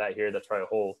time on that here. That's probably a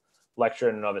whole lecture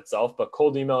in and of itself, but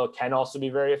cold email can also be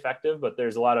very effective, but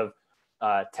there's a lot of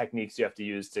techniques you have to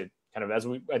use to kind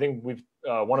of, I think we've,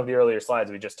 one of the earlier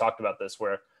slides, we just talked about this,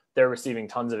 where they're receiving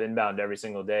tons of inbound every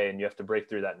single day and you have to break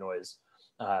through that noise.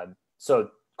 So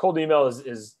cold email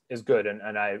is good.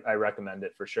 And I recommend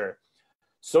it for sure.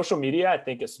 Social media, I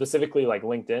think specifically like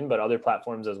LinkedIn, but other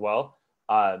platforms as well.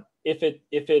 If it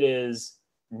is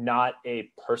not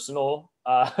a personal,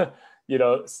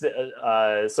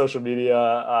 social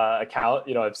media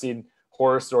account, I've seen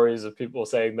horror stories of people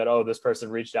saying that, oh, this person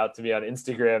reached out to me on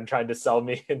Instagram trying to sell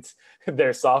me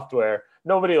their software.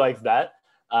 Nobody likes that.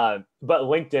 But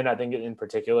LinkedIn, I think in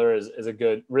particular is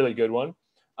a really good one.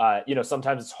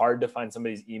 Sometimes it's hard to find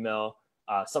somebody's email.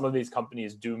 Some of these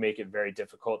companies do make it very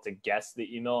difficult to guess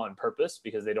the email on purpose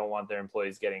because they don't want their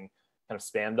employees getting kind of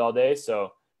spammed all day.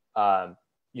 So,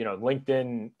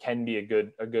 LinkedIn can be a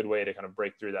good way to kind of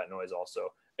break through that noise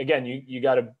also. Again, you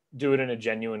got to do it in a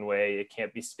genuine way. It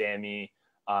can't be spammy.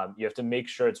 You have to make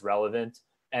sure it's relevant.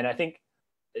 And I think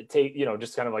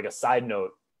just kind of like a side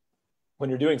note, when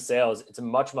you're doing sales, it's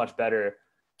much, much better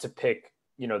to pick,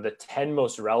 the 10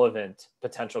 most relevant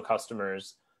potential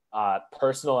customers,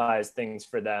 personalize things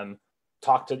for them,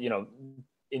 talk to,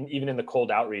 even in the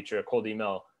cold outreach or a cold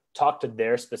email, talk to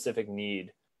their specific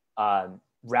need,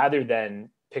 rather than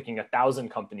picking 1,000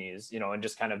 companies, and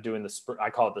just kind of doing I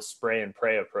call it the spray and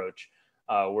pray approach,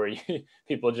 where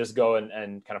people just go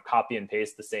and kind of copy and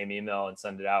paste the same email and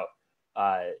send it out,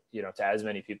 to as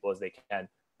many people as they can.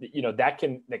 That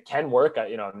can work.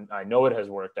 I know it has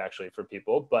worked actually for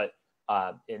people, but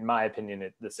in my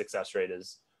opinion, the success rate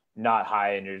is not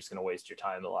high, and you're just going to waste your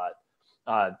time a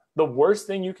lot. The worst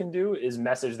thing you can do is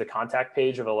message the contact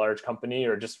page of a large company,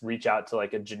 or just reach out to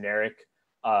like a generic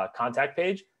contact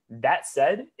page. That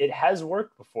said, it has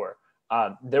worked before.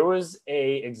 There was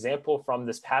a example from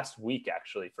this past week,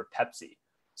 actually, for Pepsi.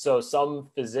 So some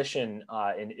physician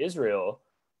in Israel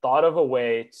thought of a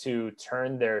way to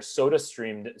turn their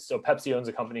SodaStream. So Pepsi owns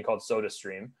a company called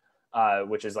SodaStream,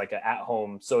 which is like an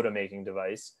at-home soda making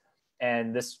device.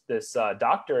 And this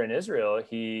doctor in Israel,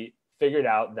 he figured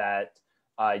out that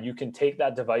you can take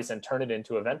that device and turn it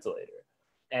into a ventilator.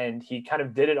 And he kind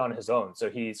of did it on his own. So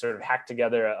he sort of hacked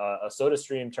together a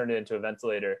SodaStream, turned it into a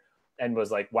ventilator, and was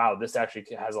like, wow, this actually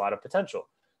has a lot of potential.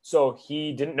 So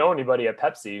he didn't know anybody at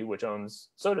Pepsi, which owns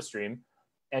SodaStream,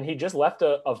 and he just left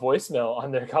a voicemail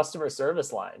on their customer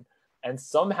service line. And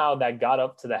somehow that got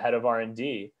up to the head of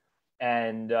R&D.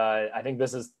 And I think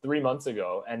this is 3 months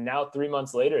ago. And now 3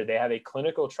 months later, they have a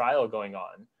clinical trial going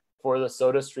on for the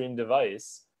SodaStream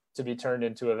device to be turned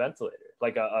into a ventilator,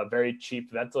 like a very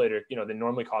cheap ventilator. You know, they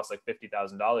normally cost like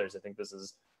 $50,000. I think this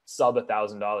is sub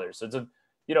 $1,000. So it's a,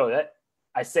 you know, that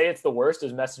I say it's the worst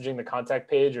is messaging the contact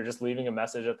page or just leaving a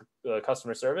message at the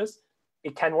customer service.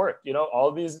 It can work. You know,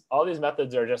 all these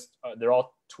methods are just, they're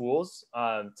all tools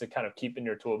to kind of keep in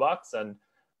your toolbox, and,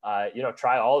 you know,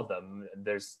 try all of them.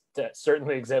 There's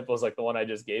certainly examples like the one I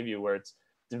just gave you where it's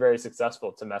very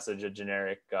successful to message a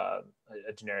generic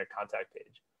contact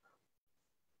page.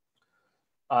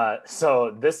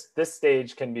 So this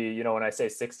stage can be, you know, when I say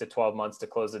 6 to 12 months to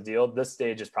close a deal, this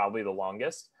stage is probably the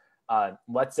longest.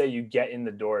 Let's say you get in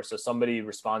the door. So somebody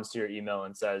responds to your email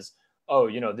and says, oh,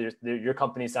 you know, your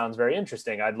company sounds very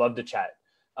interesting. I'd love to chat.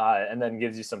 And then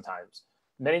gives you some times.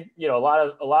 You know,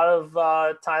 a lot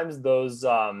of times those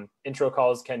intro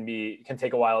calls can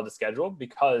take a while to schedule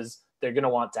because they're going to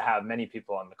want to have many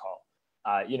people on the call.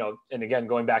 You know, and again,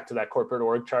 going back to that corporate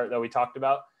org chart that we talked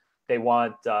about, they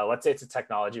want, let's say it's a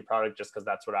technology product, just because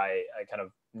that's what I kind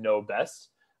of know best.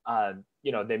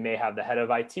 You know, they may have the head of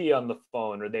IT on the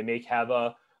phone, or they may have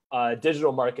a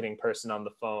digital marketing person on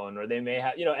the phone, or they may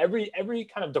have, you know, every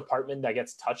kind of department that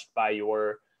gets touched by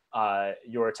your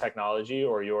technology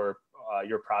or your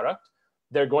product,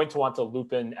 they're going to want to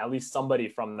loop in at least somebody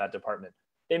from that department.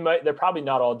 They're probably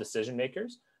not all decision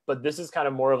makers, but this is kind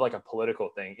of more of like a political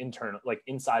thing, internal, like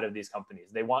inside of these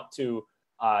companies. They want to,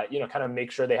 you know, kind of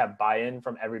make sure they have buy-in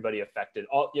from everybody affected.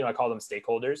 All, you know, I call them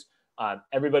stakeholders.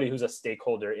 Everybody who's a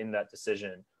stakeholder in that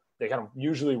decision, they kind of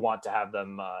usually want to have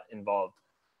them involved.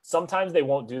 Sometimes they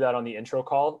won't do that on the intro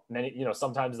call. You know,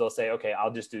 sometimes they'll say, okay,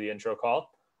 I'll just do the intro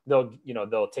call.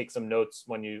 They'll take some notes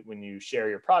when you share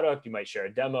your product. You might share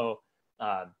a demo,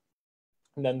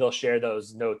 and then they'll share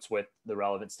those notes with the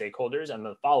relevant stakeholders, and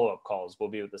the follow-up calls will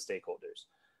be with the stakeholders.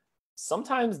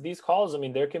 Sometimes these calls, I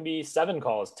mean, there can be 7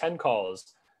 calls, 10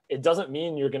 calls. It doesn't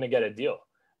mean you're going to get a deal.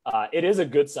 It is a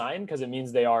good sign because it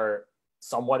means they are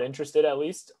somewhat interested at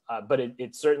least, but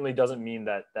it certainly doesn't mean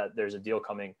that there's a deal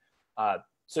coming.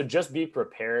 So just be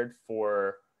prepared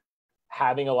for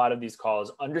having a lot of these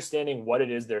calls, understanding what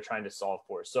it is they're trying to solve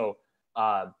for. So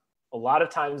a lot of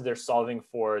times they're solving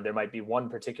for, there might be one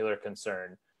particular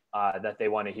concern that they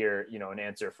want to hear, you know, an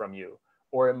answer from you.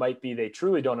 Or it might be they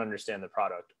truly don't understand the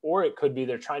product, or it could be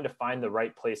they're trying to find the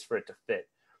right place for it to fit.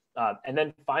 And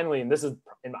then finally, and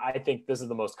I think this is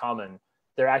the most common,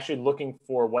 they're actually looking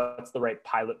for what's the right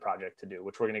pilot project to do,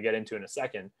 which we're going to get into in a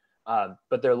second.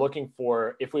 But they're looking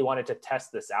for, if we wanted to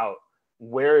test this out,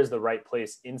 where is the right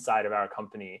place inside of our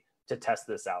company to test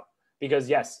this out? Because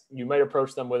yes, you might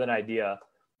approach them with an idea,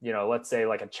 you know, let's say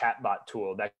like a chatbot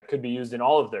tool that could be used in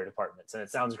all of their departments, and it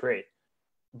sounds great.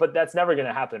 But that's never going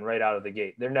to happen right out of the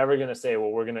gate. They're never going to say, well,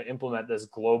 we're going to implement this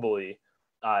globally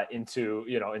into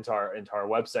our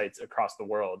websites across the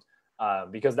world,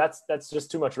 because that's just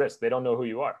too much risk. They don't know who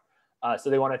you are. So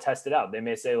they want to test it out. They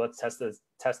may say, let's test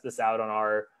this out on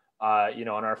our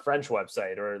on our French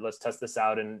website, or let's test this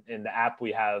out in the app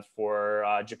we have for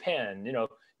Japan. You know,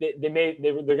 they're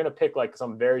going to pick like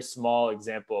some very small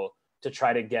example to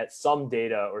try to get some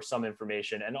data or some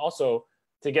information, and also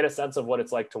to get a sense of what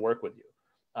it's like to work with you.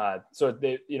 So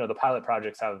the pilot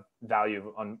projects have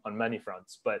value on many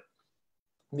fronts, but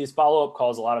these follow-up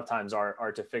calls a lot of times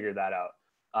are to figure that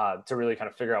out, to really kind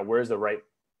of figure out where's the right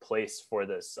place for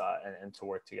this and to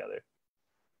work together.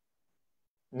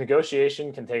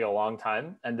 Negotiation can take a long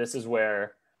time, and this is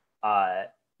where,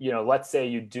 let's say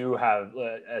you do have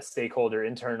a stakeholder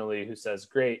internally who says,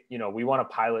 great, we want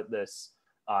to pilot this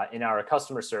in our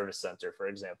customer service center, for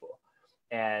example.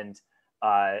 And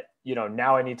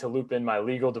now I need to loop in my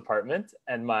legal department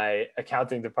and my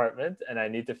accounting department, and I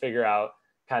need to figure out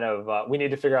we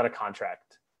need to figure out a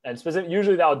contract. And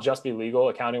usually that'll just be legal.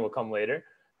 Accounting will come later,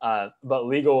 but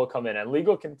legal will come in, and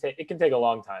legal can take a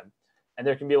long time, and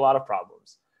there can be a lot of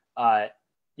problems.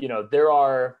 There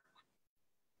are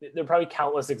probably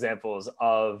countless examples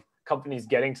of companies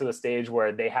getting to the stage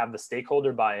where they have the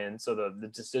stakeholder buy-in. So the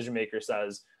decision maker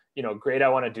says, great, I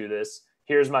want to do this.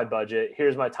 Here's my budget.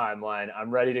 Here's my timeline.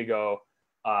 I'm ready to go.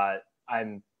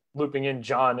 I'm looping in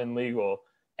John in legal,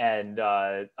 and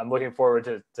I'm looking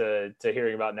forward to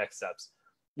hearing about next steps.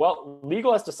 Well,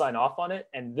 legal has to sign off on it.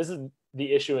 And this is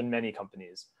the issue in many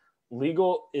companies.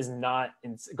 Legal is not,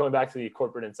 going back to the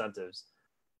corporate incentives,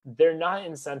 they're not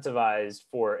incentivized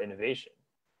for innovation,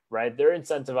 right? They're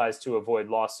incentivized to avoid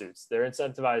lawsuits. They're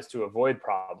incentivized to avoid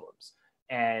problems.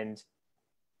 And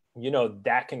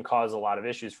that can cause a lot of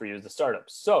issues for you as a startup.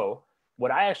 So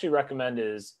what I actually recommend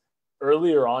is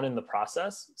earlier on in the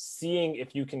process, seeing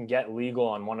if you can get legal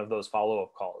on one of those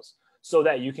follow-up calls so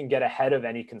that you can get ahead of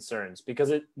any concerns.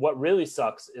 Because what really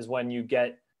sucks is when you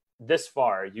get this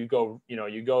far, you go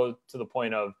to the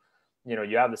point of,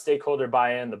 you have the stakeholder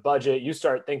buy-in, the budget, you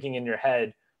start thinking in your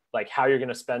head, like how you're going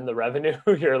to spend the revenue.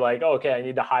 You're like, oh, okay, I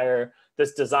need to hire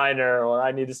this designer, or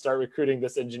I need to start recruiting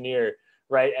this engineer,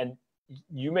 right? And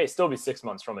you may still be 6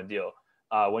 months from a deal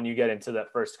when you get into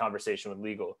that first conversation with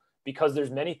legal, because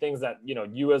there's many things that,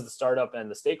 you as the startup and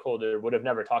the stakeholder would have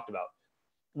never talked about.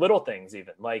 Little things,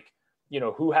 even like,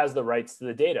 who has the rights to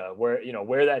the data,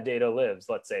 where that data lives,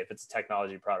 let's say, if it's a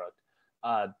technology product.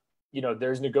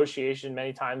 There's negotiation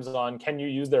many times on, can you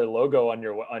use their logo on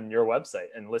your website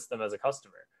and list them as a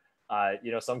customer?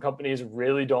 Some companies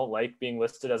really don't like being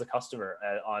listed as a customer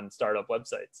on startup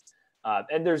websites.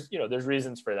 And there's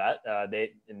reasons for that.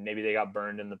 Maybe they got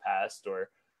burned in the past, or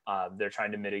they're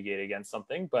trying to mitigate against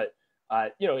something, but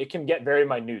it can get very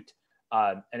minute,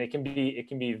 and it can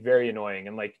be very annoying.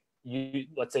 And like,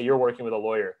 let's say you're working with a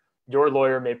lawyer, your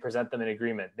lawyer may present them an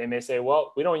agreement. They may say,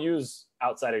 well, we don't use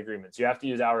outside agreements. You have to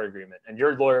use our agreement. And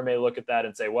your lawyer may look at that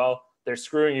and say, well, they're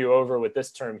screwing you over with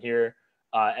this term here.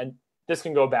 And this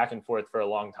can go back and forth for a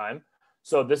long time.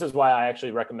 So this is why I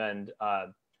actually recommend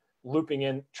looping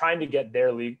in, trying to get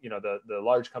their the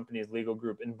large company's legal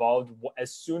group involved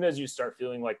as soon as you start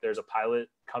feeling like there's a pilot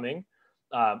coming,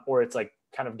 or it's like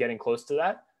kind of getting close to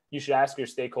that. You should ask your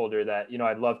stakeholder that,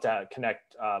 I'd love to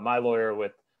connect my lawyer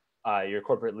with your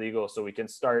corporate legal so we can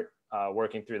start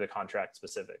working through the contract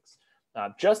specifics,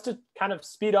 just to kind of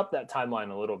speed up that timeline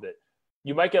a little bit.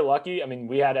 You might get lucky. I mean,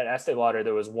 we had at Estee Lauder,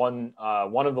 there was one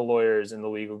of the lawyers in the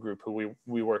legal group who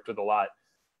we worked with a lot.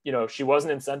 She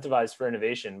wasn't incentivized for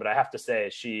innovation, but I have to say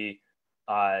she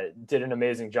did an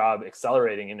amazing job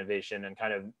accelerating innovation and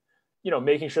kind of,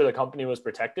 making sure the company was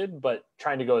protected, but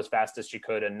trying to go as fast as she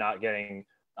could and not getting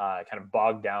kind of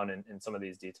bogged down in some of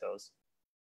these details.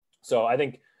 So I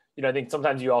think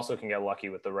sometimes you also can get lucky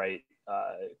with the right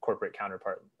corporate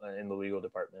counterpart in the legal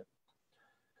department.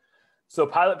 So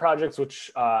pilot projects,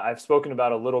 which I've spoken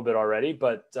about a little bit already,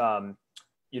 but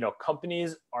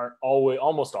companies aren't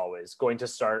almost always going to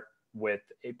start with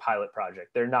a pilot project.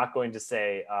 They're not going to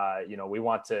say, we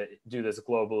want to do this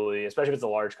globally, especially if it's a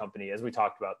large company. As we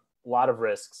talked about, a lot of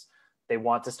risks. They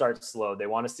want to start slow. They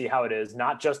want to see how it is,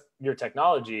 not just your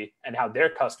technology and how their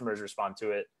customers respond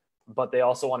to it, but they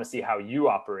also want to see how you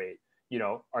operate.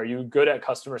 Are you good at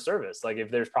customer service? Like if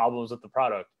there's problems with the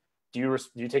product, do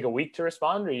you take a week to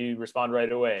respond, or you respond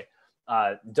right away?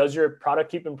 Does your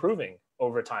product keep improving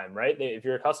over time, right? If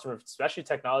you're a customer, especially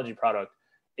technology product,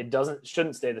 it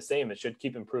shouldn't stay the same. It should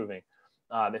keep improving.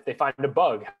 If they find a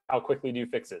bug, how quickly do you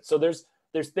fix it? So there's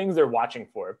things they're watching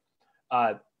for.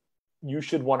 You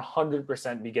should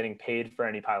 100% be getting paid for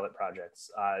any pilot projects.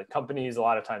 Companies a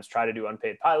lot of times try to do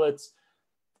unpaid pilots.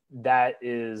 That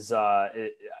is,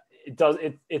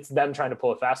 it's them trying to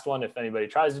pull a fast one. If anybody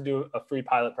tries to do a free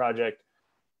pilot project,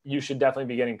 you should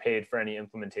definitely be getting paid for any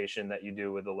implementation that you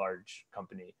do with a large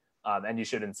company, and you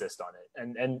should insist on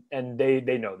it. And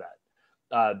they know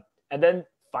that. And then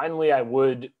finally, I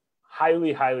would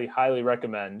highly, highly, highly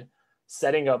recommend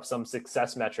setting up some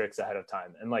success metrics ahead of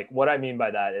time. And like what I mean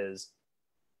by that is,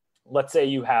 let's say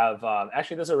you have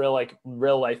actually this is a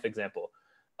real life example.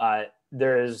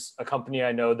 There's a company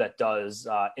I know that does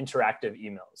interactive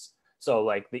emails. So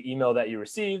like the email that you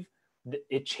receive,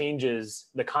 it changes,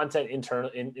 the content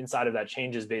inside of that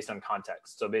changes based on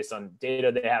context. So based on data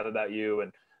they have about you.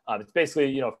 And it's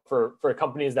basically, for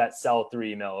companies that sell through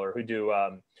email, or who do,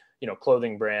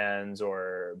 clothing brands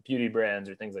or beauty brands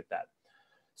or things like that.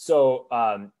 So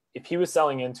if he was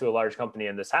selling into a large company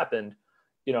and this happened,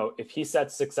 if he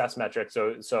sets success metrics,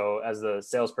 so as the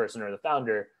salesperson or the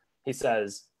founder, he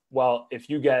says, well, if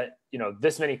you get,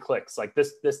 this many clicks, like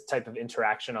this type of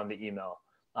interaction on the email,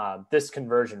 this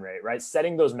conversion rate, right?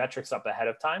 Setting those metrics up ahead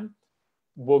of time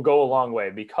will go a long way,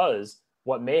 because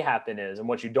what may happen is, and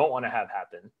what you don't want to have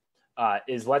happen,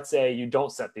 is let's say you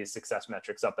don't set these success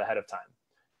metrics up ahead of time.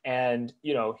 And,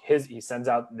 he sends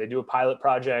out, they do a pilot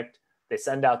project, they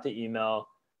send out the email,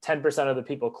 10% of the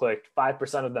people clicked,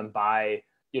 5% of them buy,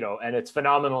 and it's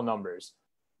phenomenal numbers.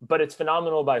 But it's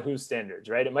phenomenal by whose standards,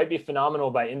 right? It might be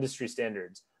phenomenal by industry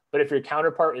standards. But if your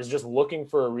counterpart is just looking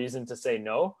for a reason to say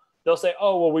no, they'll say,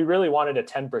 oh, well, we really wanted a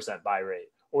 10% buy rate,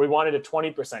 or we wanted a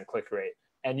 20% click rate,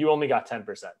 and you only got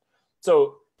 10%.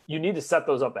 So you need to set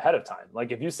those up ahead of time.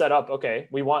 Like if you set up, okay,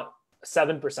 we want a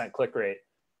 7% click rate,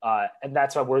 and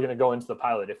that's how we're going to go into the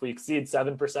pilot. If we exceed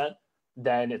 7%,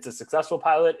 then it's a successful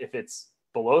pilot. If it's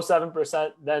below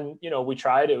 7%, then, we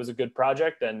tried, it was a good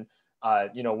project, and,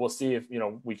 we'll see if,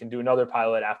 we can do another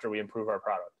pilot after we improve our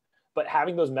product. But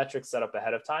having those metrics set up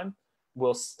ahead of time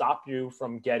will stop you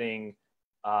from getting,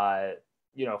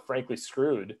 frankly,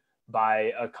 screwed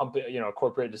by a company, a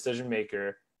corporate decision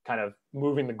maker kind of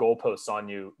moving the goalposts on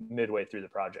you midway through the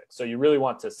project. So you really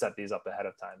want to set these up ahead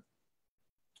of time.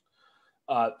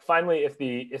 Finally, if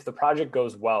the project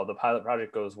goes well, the pilot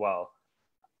project goes well,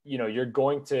 you're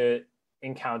going to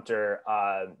encounter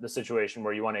the situation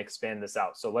where you want to expand this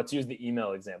out. So let's use the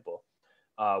email example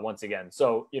once again.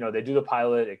 So they do the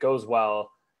pilot, it goes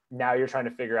well. Now you're trying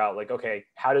to figure out like, okay,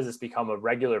 how does this become a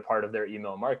regular part of their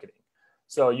email marketing?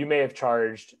 So you may have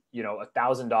charged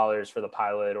 $1,000 for the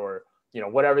pilot, or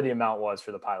whatever the amount was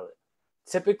for the pilot.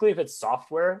 Typically, if it's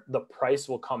software, the price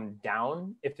will come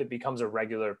down if it becomes a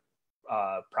regular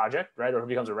project, right? Or if it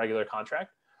becomes a regular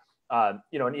contract. An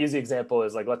easy example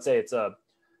is like, let's say it's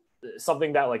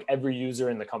something that like every user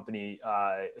in the company,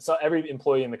 so every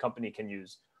employee in the company can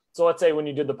use. So let's say when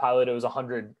you did the pilot, it was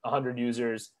 100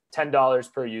 users,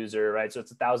 $10 per user, right? So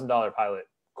it's $1,000 pilot.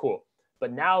 Cool.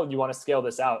 But now you want to scale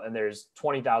this out and there's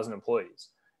 20,000 employees.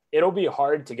 It'll be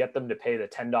hard to get them to pay the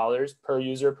 $10 per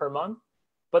user per month,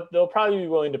 but they'll probably be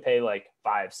willing to pay like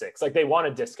 5, 6. Like they want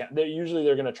a discount. They're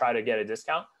going to try to get a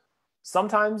discount.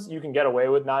 Sometimes you can get away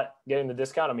with not getting the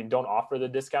discount. I mean, don't offer the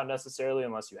discount necessarily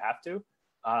unless you have to.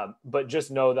 But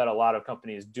just know that a lot of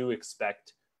companies do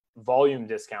expect volume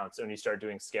discounts when you start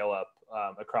doing scale up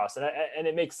across. And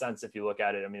it makes sense if you look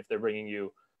at it. I mean, if they're bringing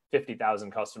you 50,000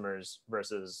 customers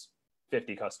versus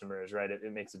 50 customers, right?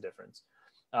 It makes a difference.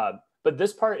 But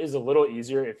this part is a little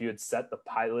easier if you had set the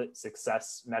pilot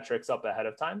success metrics up ahead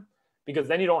of time, because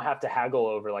then you don't have to haggle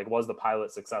over like, was the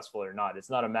pilot successful or not? It's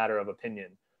not a matter of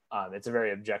opinion. It's a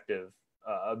very objective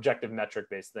metric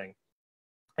based thing.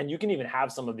 And you can even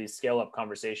have some of these scale up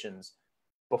conversations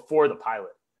before the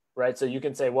pilot, right? So you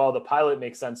can say, well, the pilot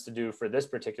makes sense to do for this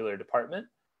particular department.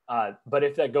 But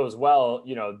if that goes well,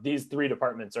 these 3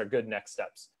 departments are good next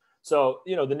steps. So,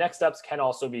 the next steps can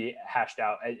also be hashed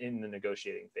out in the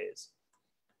negotiating phase.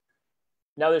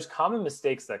 Now, there's common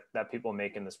mistakes that people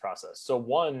make in this process. So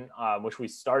one, which we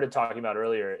started talking about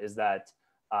earlier, is that,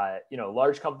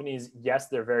 large companies, yes,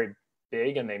 they're very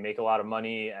big and they make a lot of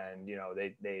money and,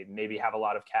 they maybe have a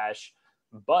lot of cash,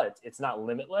 but it's not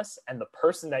limitless. And the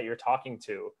person that you're talking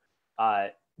to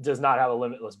does not have a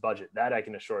limitless budget. That I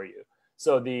can assure you.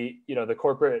 So the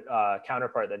corporate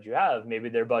counterpart that you have, maybe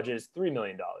their budget is $3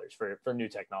 million for new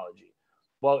technology.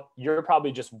 Well, you're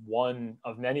probably just one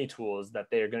of many tools that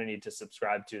they are going to need to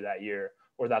subscribe to that year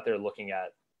or that they're looking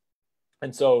at.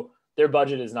 And so their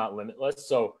budget is not limitless.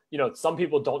 So, some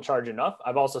people don't charge enough.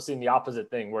 I've also seen the opposite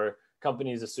thing where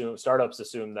startups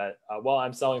assume that, well,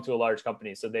 I'm selling to a large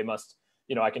company, so they must,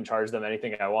 I can charge them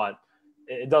anything I want.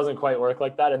 It doesn't quite work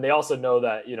like that. And they also know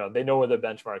that, they know where the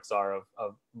benchmarks are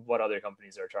of what other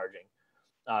companies are charging.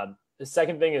 The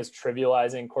second thing is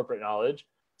trivializing corporate knowledge.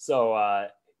 So, a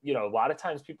lot of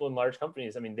times people in large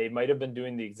companies, I mean, they might have been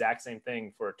doing the exact same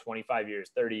thing for 25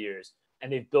 years, 30 years,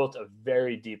 and they've built a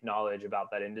very deep knowledge about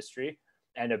that industry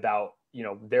and about,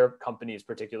 their company's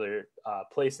particular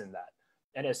place in that.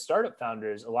 And as startup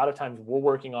founders, a lot of times we're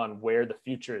working on where the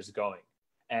future is going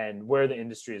and where the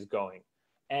industry is going.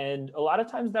 And a lot of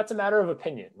times that's a matter of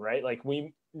opinion, right? Like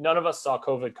none of us saw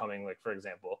COVID coming, like, for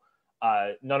example.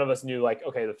 None of us knew like,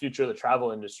 okay, the future of the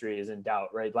travel industry is in doubt,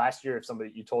 right? Last year, if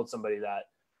you told somebody that,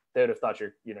 they would have thought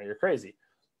you're crazy.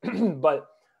 But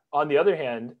on the other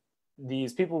hand,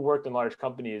 these people who worked in large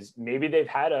companies, maybe they've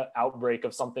had an outbreak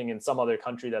of something in some other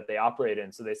country that they operate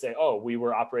in. So they say, oh, we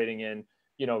were operating in,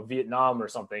 Vietnam or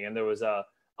something, and there was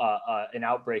an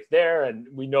outbreak there, and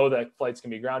we know that flights can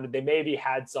be grounded. They maybe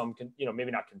had some,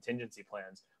 maybe not contingency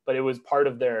plans, but it was part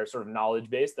of their sort of knowledge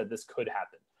base that this could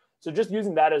happen. So just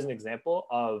using that as an example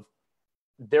of,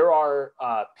 there are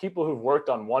people who've worked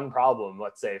on one problem,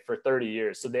 let's say, for 30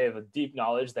 years. So they have a deep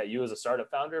knowledge that you as a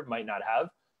startup founder might not have.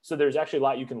 So there's actually a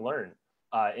lot you can learn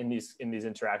in these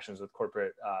interactions with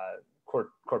corporate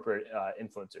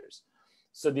influencers.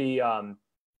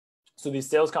 So these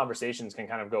sales conversations can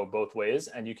kind of go both ways,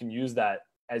 and you can use that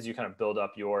as you kind of build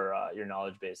up your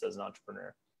knowledge base as an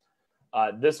entrepreneur.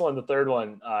 This one, the third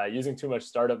one, using too much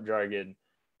startup jargon,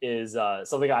 is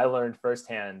something I learned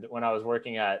firsthand when I was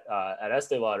working at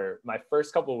Estee Lauder. My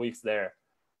first couple of weeks there,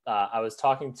 I was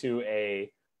talking to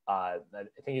I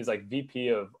think he's like VP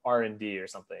of R&D or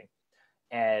something.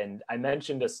 And I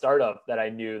mentioned a startup that I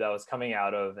knew that was coming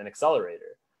out of an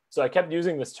accelerator. So I kept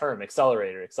using this term,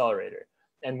 accelerator.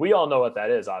 And we all know what that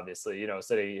is, obviously,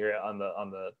 sitting here on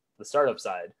the startup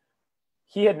side.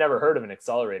 He had never heard of an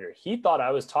accelerator. He thought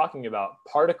I was talking about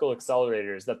particle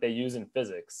accelerators that they use in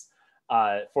physics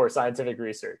for scientific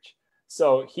research.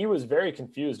 So he was very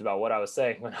confused about what I was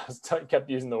saying when I kept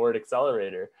using the word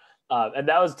accelerator. And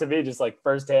that was, to me, just like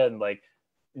firsthand, like,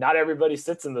 not everybody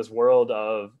sits in this world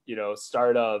of,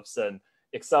 startups and,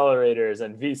 accelerators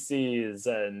and VCs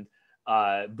and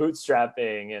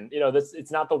bootstrapping, and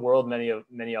it's not the world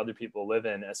many other people live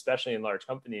in, especially in large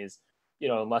companies.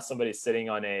 Unless somebody's sitting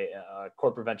on a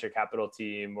corporate venture capital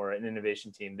team or an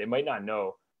innovation team, they might not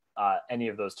know any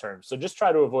of those terms. So just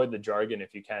try to avoid the jargon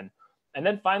if you can. And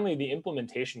then finally, the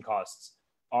implementation costs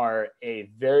are a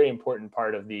very important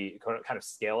part of the kind of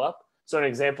scale up. So an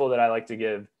example that I like to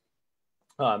give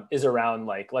is around,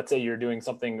 like, let's say you're doing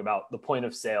something about the point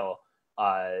of sale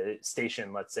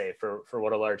station, let's say, for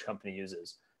what a large company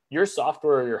uses. Your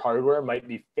software or your hardware might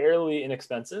be fairly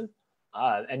inexpensive.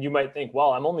 And you might think,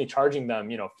 well, I'm only charging them,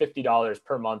 $50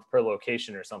 per month per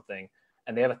location or something,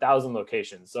 and they have 1,000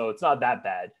 locations, so it's not that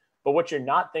bad. But what you're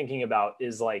not thinking about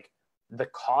is like the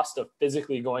cost of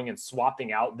physically going and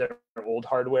swapping out their old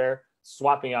hardware,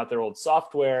 swapping out their old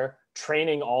software,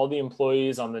 training all the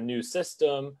employees on the new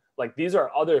system. Like, these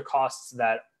are other costs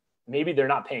that maybe they're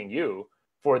not paying you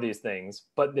for these things,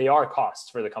 but they are costs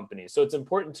for the company. So it's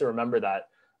important to remember that.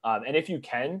 And if you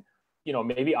can,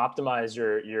 maybe optimize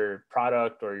your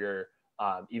product or your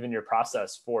even your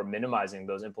process for minimizing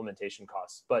those implementation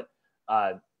costs. But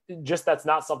just that's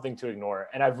not something to ignore.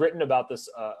 And I've written about this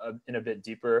in a bit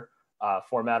deeper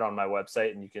format on my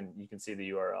website, and you can see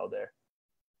the URL there.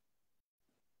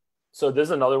 So this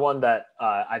is another one that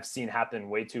I've seen happen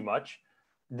way too much.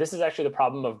 This is actually the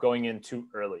problem of going in too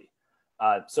early.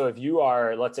 So if you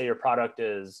are, let's say your product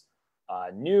is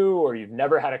new, or you've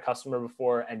never had a customer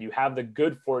before, and you have the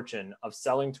good fortune of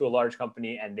selling to a large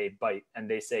company and they bite and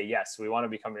they say, yes, we want to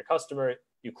become your customer.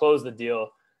 You close the deal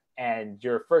and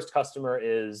your first customer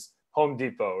is Home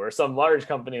Depot or some large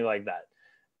company like that.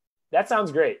 That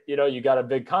sounds great. You got a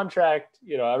big contract,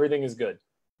 everything is good.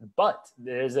 But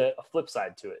there's a flip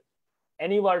side to it.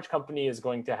 Any large company is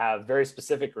going to have very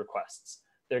specific requests.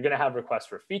 They're going to have requests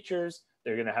for features.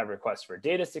 They're going to have requests for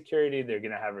data security. They're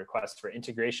going to have requests for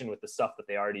integration with the stuff that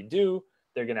they already do.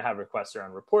 They're going to have requests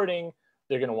around reporting.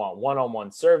 They're going to want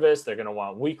one-on-one service. They're going to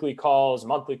want weekly calls,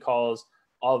 monthly calls,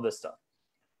 all of this stuff.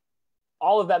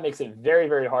 All of that makes it very,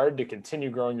 very hard to continue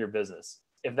growing your business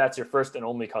if that's your first and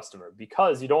only customer,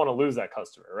 because you don't want to lose that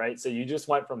customer, right? So you just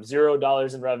went from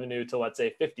 $0 in revenue to, let's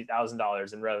say,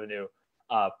 $50,000 in revenue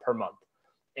per month.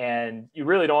 And you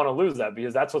really don't want to lose that,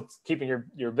 because that's what's keeping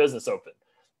your business open.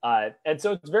 And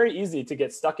so it's very easy to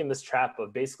get stuck in this trap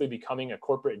of basically becoming a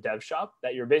corporate dev shop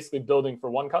that you're basically building for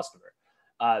one customer.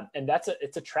 And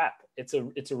it's a trap. It's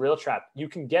a real trap. You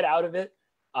can get out of it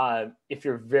if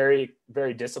you're very,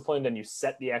 very disciplined and you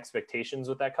set the expectations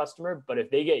with that customer. But if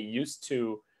they get used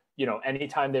to,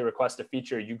 anytime they request a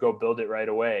feature, you go build it right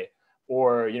away.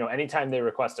 Or, anytime they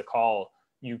request a call,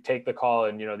 you take the call,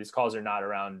 and, these calls are not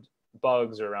around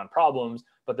bugs or around problems,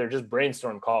 but they're just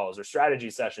brainstorm calls or strategy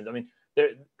sessions. I mean,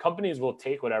 companies will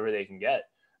take whatever they can get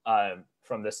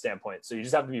from this standpoint. So you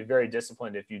just have to be very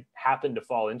disciplined if you happen to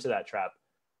fall into that trap.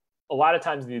 A lot of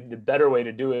times the better way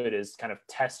to do it is kind of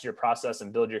test your process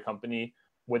and build your company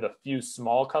with a few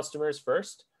small customers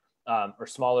first, or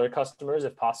smaller customers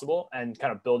if possible, and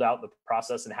kind of build out the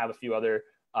process and have a few other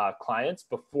clients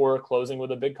before closing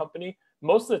with a big company.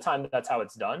 Most of the time that's how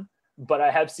it's done. But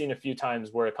I have seen a few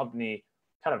times where a company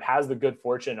kind of has the good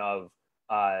fortune of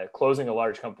closing a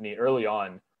large company early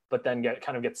on, but then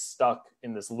gets stuck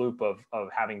in this loop of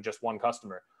having just one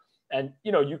customer. And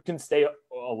you can stay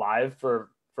alive for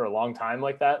a long time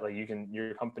like that. Like,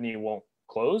 your company won't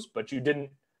close, but you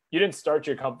didn't start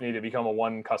your company to become a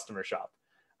one customer shop.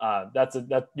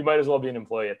 That you might as well be an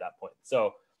employee at that point.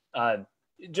 So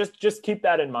just keep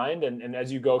that in mind, and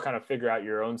as you go kind of figure out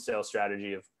your own sales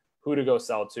strategy of who to go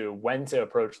sell to, when to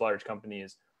approach large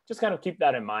companies, just kind of keep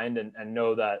that in mind, and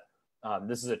know that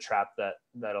this is a trap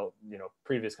that'll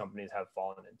previous companies have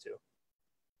fallen into.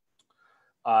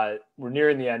 We're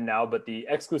nearing the end now, but the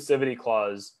exclusivity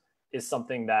clause is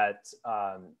something that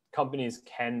companies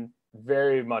can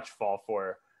very much fall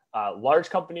for.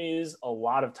 Large companies a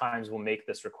lot of times will make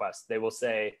this request. They will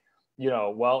say, we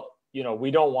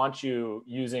don't want you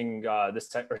using this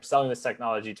tech or selling this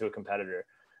technology to a competitor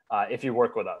if you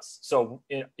work with us. So,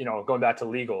 going back to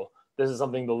legal, this is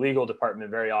something the legal department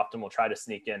very often will try to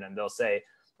sneak in, and they'll say,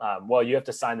 well, you have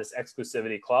to sign this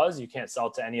exclusivity clause. You can't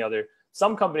sell to any other.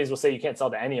 Some companies will say you can't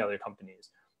sell to any other companies.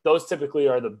 Those typically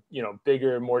are the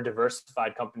bigger, more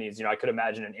diversified companies. I could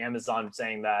imagine an Amazon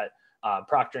saying that,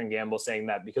 Procter and Gamble saying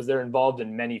that, because they're involved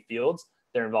in many fields.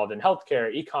 They're involved in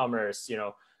healthcare, e-commerce,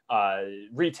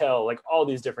 retail, like all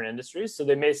these different industries. So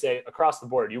they may say across the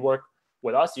board, you work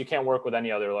with us, you can't work with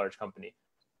any other large company.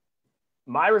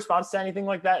 My response to anything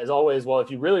like that is always, well,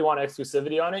 if you really want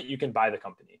exclusivity on it, you can buy the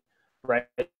company, right?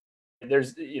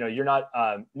 There's, you're not,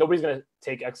 nobody's going to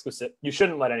take exclusive. You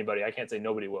shouldn't let anybody, I can't say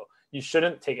nobody will. you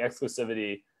shouldn't take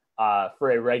exclusivity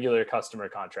for a regular customer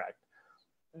contract.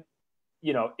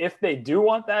 If they do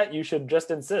want that, you should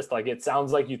just insist. Like, it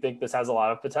sounds like you think this has a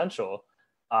lot of potential.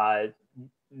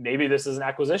 Maybe this is an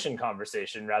acquisition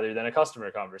conversation rather than a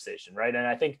customer conversation, right? And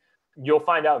I think you'll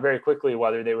find out very quickly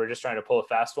whether they were just trying to pull a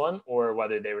fast one or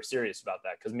whether they were serious about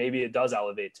that, because maybe it does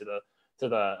elevate to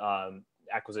the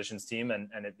acquisitions team, and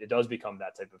it does become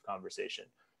that type of conversation.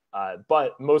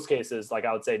 But most cases, like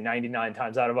I would say 99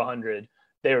 times out of 100,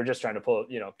 they were just trying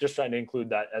to just trying to include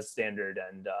that as standard,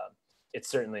 and it's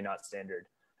certainly not standard.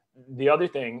 The other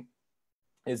thing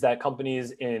is that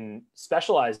companies in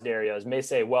specialized areas may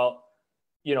say, well,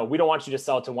 we don't want you to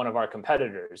sell to one of our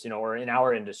competitors, or in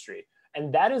our industry.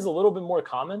 And that is a little bit more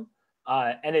common.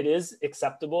 And it is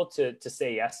acceptable to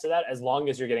say yes to that, as long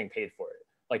as you're getting paid for it,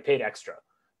 like paid extra.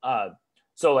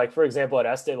 So like, for example, at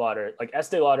Estee Lauder, like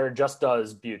Estee Lauder just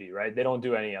does beauty, right? They don't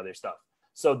do any other stuff.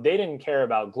 So they didn't care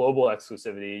about global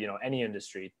exclusivity, any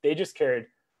industry. They just cared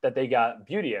that they got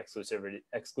beauty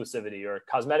exclusivity or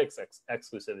cosmetics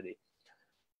exclusivity.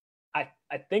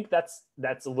 I think that's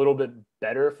a little bit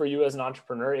better for you as an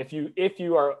entrepreneur. If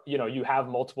you are, you have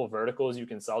multiple verticals you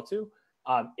can sell to.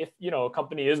 If, a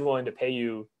company is willing to pay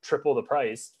you triple the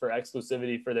price for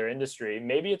exclusivity for their industry,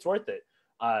 maybe it's worth it.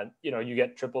 You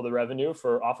get triple the revenue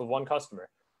off of one customer.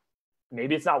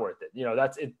 Maybe it's not worth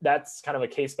it. That's kind of a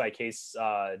case by case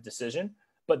decision,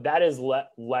 but that is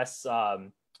less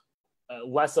of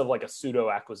like a pseudo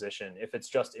acquisition if it's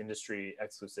just industry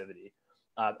exclusivity.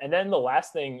 And then the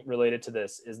last thing related to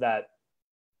this is that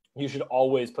you should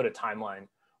always put a timeline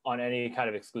on any kind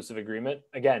of exclusive agreement.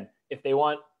 Again, if they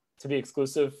want to be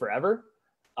exclusive forever,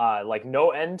 like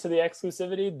no end to the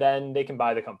exclusivity, then they can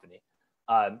buy the company.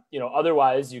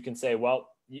 Otherwise you can say, well,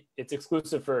 it's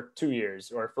exclusive for 2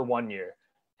 years or for 1 year.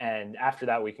 And after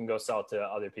that, we can go sell to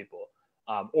other people.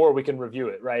 Or we can review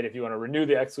it, right? If you want to renew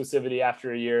the exclusivity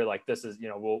after a year, like this is,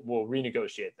 we'll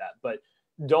renegotiate that. But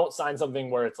don't sign something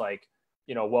where it's like,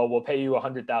 well, we'll pay you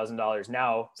 $100,000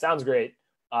 now. Sounds great.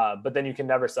 But then you can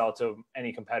never sell to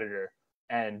any competitor.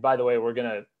 And by the way, we're going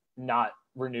to not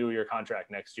renew your contract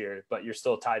next year, but you're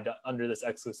still tied under this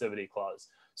exclusivity clause.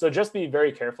 So just be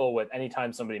very careful with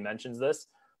anytime somebody mentions this,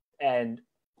 and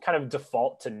kind of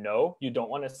default to no, you don't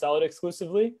want to sell it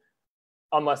exclusively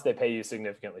unless they pay you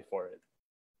significantly for it.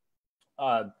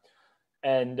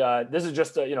 This is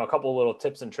just a couple of little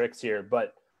tips and tricks here,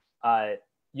 but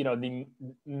the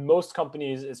most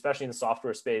companies, especially in the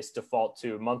software space, default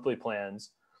to monthly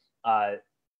plans. A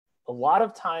lot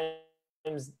of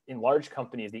times in large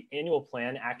companies, the annual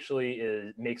plan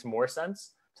actually makes more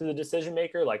sense to the decision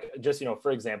maker. Like, just,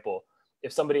 for example,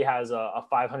 if somebody has a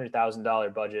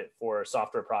 $500,000 budget for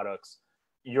software products,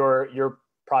 your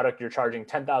product, you're charging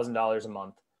 $10,000 a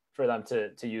month for them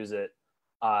to use it.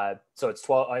 So it's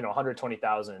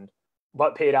 120,000,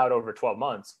 but paid out over 12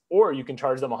 months. Or you can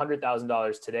charge them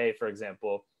 $100,000 today, for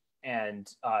example, and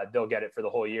they'll get it for the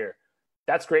whole year.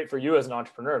 That's great for you as an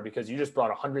entrepreneur because you just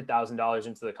brought $100,000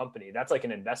 into the company. That's like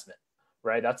an investment,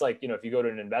 right? That's like, if you go to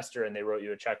an investor and they wrote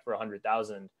you a check for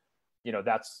 $100,000,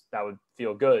 that would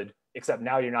feel good, except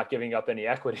now you're not giving up any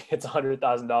equity. It's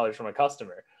 $100,000 from a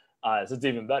customer. So it's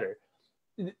even better.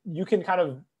 You can kind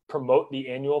of promote the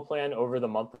annual plan over the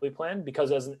monthly plan,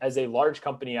 because as a large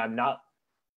company,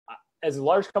 as a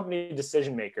large company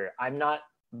decision maker, I'm not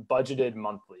budgeted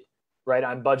monthly, right?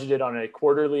 I'm budgeted on a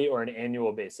quarterly or an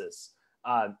annual basis.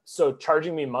 So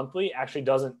charging me monthly actually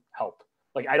doesn't help.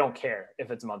 Like, I don't care if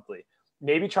it's monthly.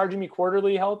 Maybe charging me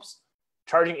quarterly helps.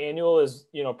 Charging annual is,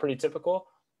 pretty typical.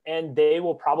 And they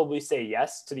will probably say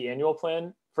yes to the annual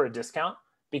plan for a discount,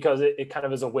 because it kind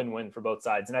of is a win-win for both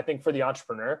sides. And I think for the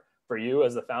entrepreneur, for you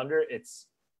as the founder,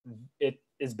 it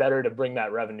is better to bring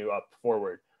that revenue up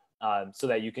forward, so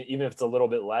that you can, even if it's a little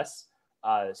bit less,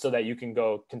 so that you can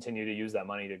go continue to use that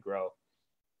money to grow.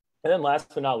 And then last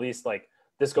but not least, like,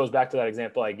 this goes back to that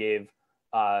example I gave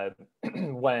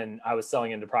when I was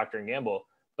selling into Procter & Gamble,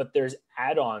 but there's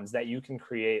add-ons that you can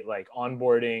create, like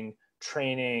onboarding,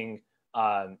 training,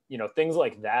 things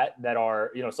like that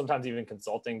are, sometimes even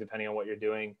consulting, depending on what you're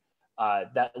doing,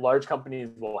 that large companies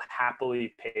will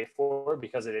happily pay for,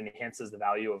 because it enhances the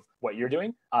value of what you're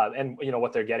doing, and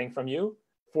what they're getting from you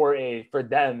for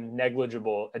them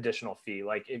negligible additional fee.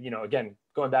 Like, again,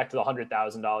 going back to the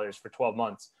 $100,000 for 12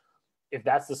 months, if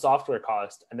that's the software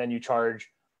cost, and then you charge,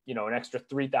 an extra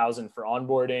 $3,000 for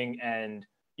onboarding and,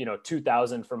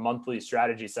 $2,000 for monthly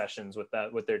strategy sessions with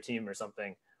their team or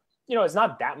something, it's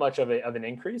not that much of an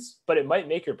increase, but it might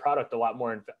make your product a lot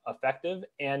more effective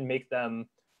and make them,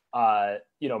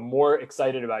 more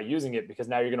excited about using it, because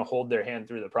now you're going to hold their hand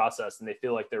through the process and they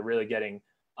feel like they're really getting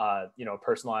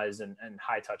personalized and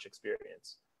high touch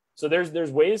experience. So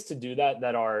there's ways to do that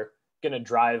that are going to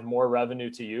drive more revenue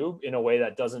to you in a way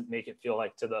that doesn't make it feel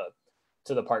like to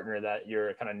the partner that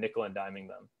you're kind of nickel and diming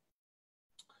them.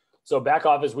 So back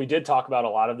office, we did talk about a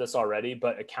lot of this already,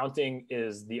 but accounting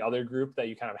is the other group that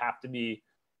you kind of have to be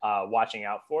watching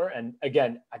out for. And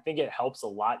again, I think it helps a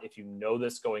lot if you know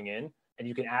this going in and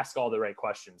you can ask all the right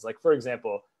questions. Like, for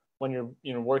example, when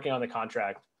you're working on the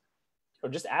contract, or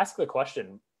just ask the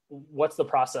question, what's the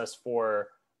process for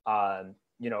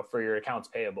for your accounts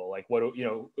payable? Like, or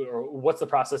what's the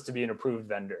process to be an approved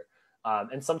vendor?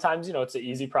 And sometimes, it's an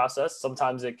easy process.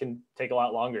 Sometimes it can take a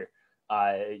lot longer.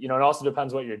 It also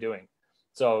depends what you're doing.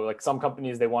 So like some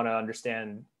companies, they want to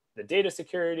understand the data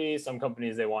security. Some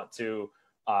companies, they want to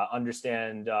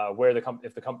understand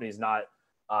if the company's not,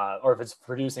 or if it's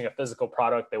producing a physical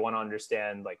product, they want to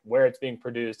understand like where it's being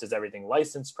produced. Is everything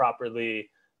licensed properly?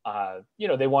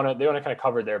 They want to kind of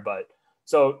cover their butt.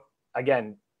 So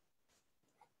again,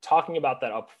 talking about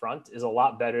that up front is a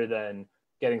lot better than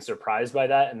getting surprised by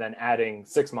that and then adding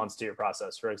 6 months to your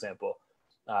process, for example.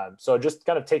 So just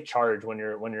kind of take charge when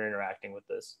you're interacting with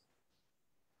this.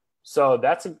 So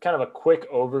that's kind of a quick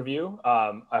overview.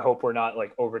 I hope we're not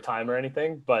like over time or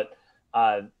anything, but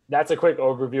that's a quick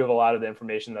overview of a lot of the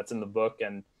information that's in the book.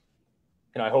 And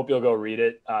I hope you'll go read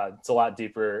it. It's a lot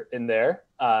deeper in there,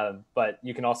 but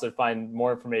you can also find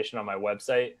more information on my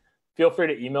website. Feel free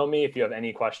to email me if you have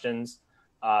any questions.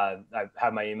 I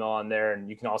have my email on there, and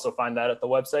you can also find that at the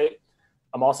website.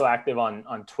 I'm also active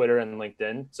on Twitter and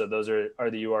LinkedIn. So those are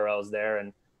the URLs there,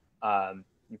 and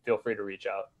you feel free to reach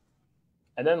out.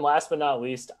 And then last but not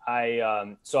least,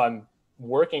 so I'm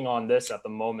working on this at the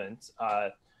moment.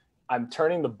 I'm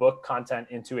turning the book content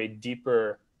into a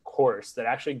deeper course that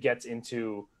actually gets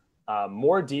into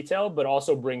more detail, but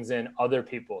also brings in other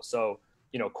people. So,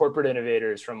 corporate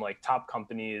innovators from like top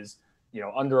companies,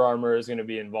 Under Armour is going to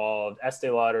be involved, Estee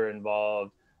Lauder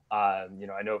involved. I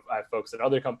know I have folks at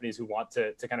other companies who want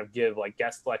to kind of give like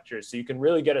guest lectures. So you can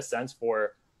really get a sense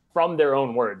from their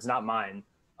own words, not mine,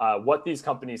 what these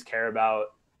companies care about,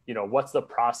 what's the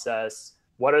process,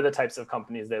 what are the types of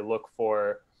companies they look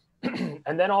for,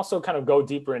 and then also kind of go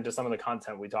deeper into some of the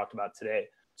content we talked about today.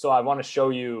 So I want to show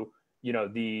you,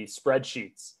 the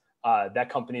spreadsheets that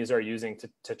companies are using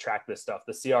to track this stuff,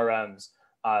 the CRMs,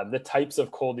 the types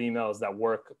of cold emails that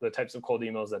work, the types of cold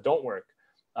emails that don't work,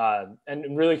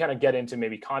 and really kind of get into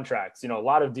maybe contracts, a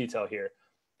lot of detail here.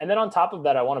 And then on top of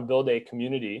that, I want to build a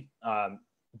community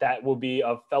that will be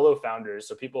of fellow founders.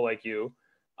 So people like you,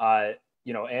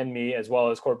 and me, as well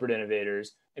as corporate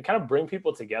innovators, and kind of bring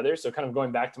people together. So kind of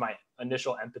going back to my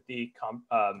initial empathy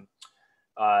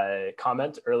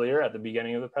comment earlier at the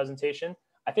beginning of the presentation,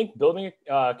 I think building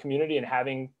a community and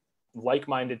having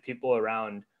like-minded people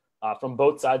around from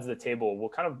both sides of the table will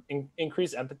kind of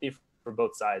increase empathy for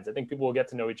both sides. I think people will get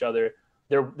to know each other.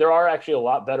 There are actually a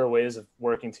lot better ways of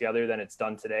working together than it's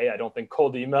done today. I don't think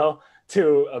cold email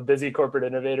to a busy corporate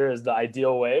innovator is the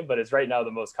ideal way, but it's right now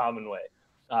the most common way.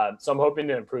 So I'm hoping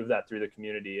to improve that through the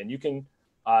community. And you can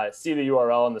see the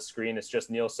URL on the screen. It's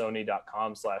just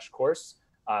neilsoni.com/course.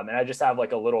 And I just have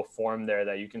like a little form there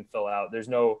that you can fill out. There's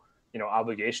no,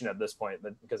 obligation at this point,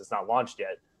 but because it's not launched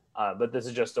yet. But this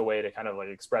is just a way to kind of like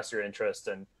express your interest.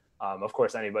 And of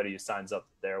course, anybody who signs up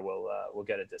there will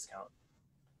get a discount.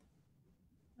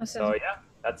 Awesome. So yeah,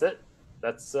 that's it.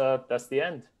 That's the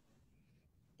end.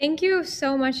 Thank you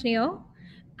so much, Neil.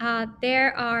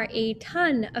 There are a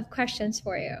ton of questions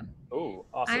for you. Oh,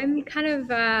 awesome. I'm kind of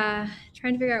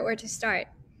trying to figure out where to start.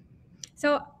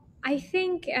 So I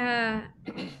think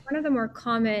one of the more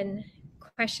common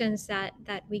questions that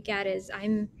we get is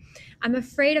I'm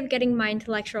afraid of getting my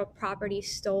intellectual property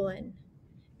stolen.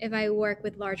 If I work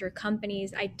with larger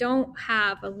companies, I don't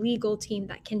have a legal team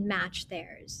that can match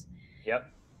theirs. Yep.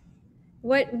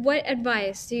 What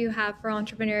advice do you have for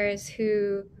entrepreneurs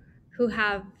who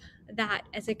have that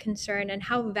as a concern, and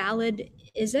how valid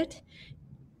is it?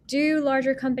 Do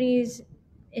larger companies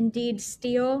indeed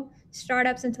steal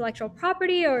startups' intellectual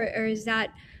property, or is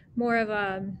that more of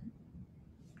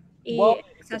well,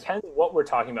 it depends what we're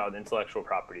talking about with intellectual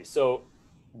property. So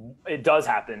it does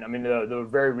happen. I mean, the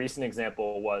very recent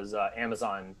example was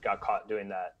Amazon got caught doing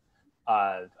that.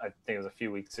 I think it was a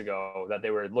few weeks ago, that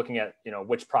they were looking at,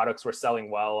 which products were selling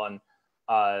well on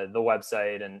the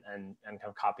website and kind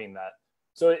of copying that.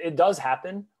 So it does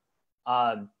happen.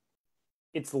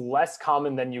 It's less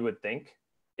common than you would think.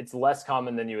 It's less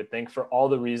common than you would think for all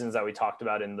the reasons that we talked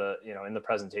about in the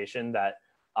presentation, that,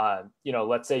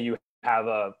 let's say you have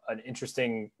an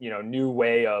interesting, new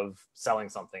way of selling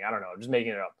something. I don't know, just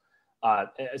making it up.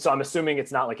 So I'm assuming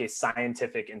it's not like a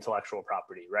scientific intellectual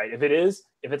property, right? If it is,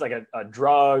 if it's like a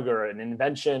drug or an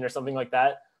invention or something like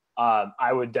that,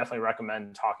 I would definitely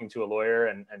recommend talking to a lawyer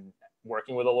and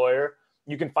working with a lawyer.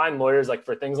 You can find lawyers like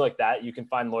for things like that. You can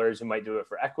find lawyers who might do it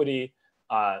for equity.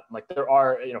 Like there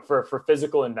are, for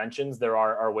physical inventions, there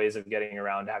are ways of getting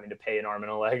around having to pay an arm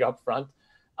and a leg up front.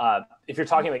 If you're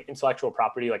talking like intellectual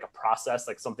property, like a process,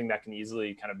 like something that can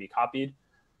easily kind of be copied,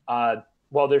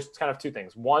 well, there's kind of two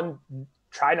things. One,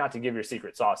 try not to give your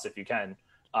secret sauce if you can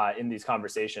in these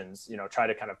conversations. Try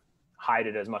to kind of hide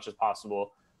it as much as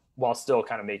possible while still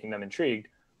kind of making them intrigued.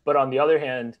 But on the other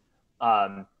hand,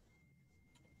 a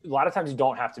lot of times you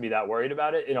don't have to be that worried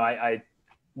about it. I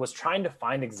was trying to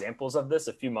find examples of this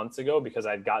a few months ago because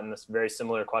I'd gotten this very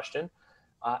similar question.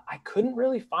 I couldn't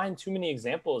really find too many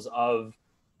examples of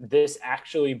this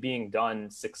actually being done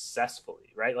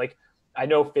successfully, right? Like I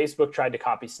know Facebook tried to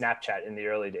copy Snapchat in the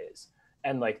early days,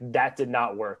 and like that did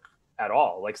not work at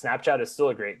all. Like Snapchat is still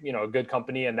a great, a good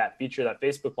company, and that feature that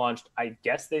Facebook launched, I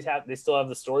guess they still have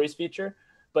the stories feature,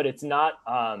 but it's not,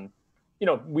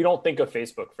 we don't think of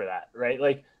Facebook for that, right?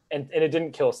 Like, and it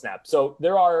didn't kill Snap. So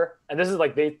there are, and this is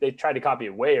like they tried to copy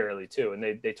it way early too, and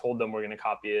they told them we're going to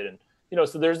copy it, and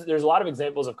so there's a lot of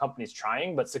examples of companies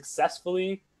trying, but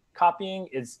successfully copying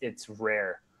it's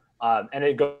rare, and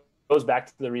it goes back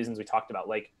to the reasons we talked about,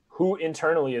 like who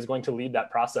internally is going to lead that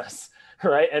process,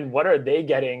 right? And what are they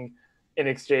getting in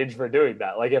exchange for doing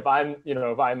that? Like if I'm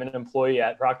an employee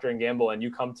at Procter and Gamble and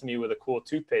you come to me with a cool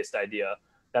toothpaste idea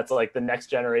that's like the next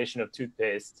generation of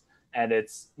toothpaste and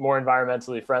it's more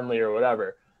environmentally friendly or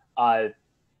whatever,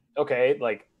 okay,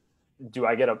 like do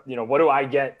I get what do I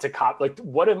get to like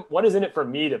what is in it for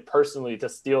me to personally to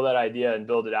steal that idea and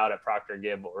build it out at Procter and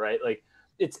Gamble, right? Like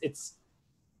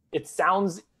it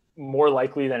sounds more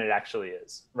likely than it actually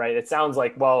is, right? It sounds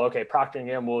like, well, okay, Procter and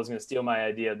Gamble is going to steal my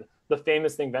idea. The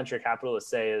famous thing venture capitalists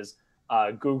say is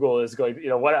Google is going,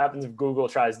 what happens if Google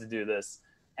tries to do this?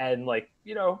 And like,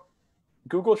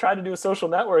 Google tried to do a social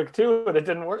network too, and it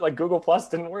didn't work. Like Google Plus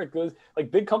didn't work.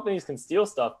 Like big companies can steal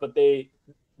stuff, but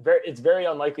it's very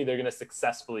unlikely they're going to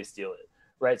successfully steal it,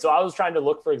 right? So I was trying to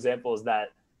look for examples that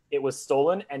it was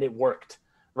stolen and it worked,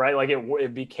 right? Like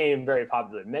it became very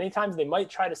popular. Many times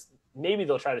maybe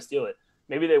they'll try to steal it.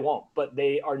 Maybe they won't, but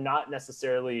they are not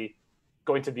necessarily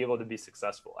going to be able to be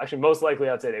successful. Actually, most likely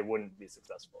I'd say they wouldn't be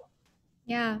successful.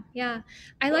 Yeah, yeah.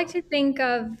 I like to think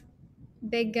of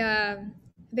big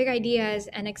big ideas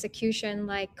and execution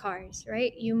like cars,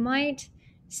 right? You might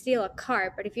steal a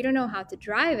car, but if you don't know how to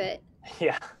drive it,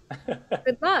 Yeah.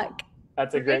 good luck.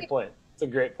 That's a great Right? point. It's a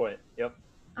great point. Yep.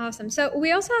 Awesome. So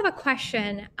we also have a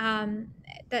question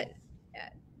that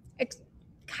ex-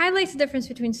 highlights the difference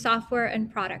between software and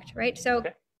product, right? So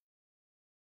Okay.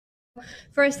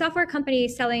 for a software company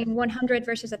selling 100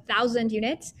 versus 1,000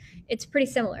 units, it's pretty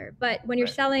similar. But when you're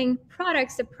Right. selling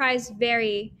products, the price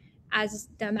vary as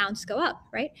the amounts go up,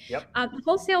 right? Yep.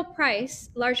 Wholesale price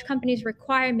large companies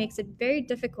require makes it very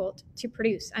difficult to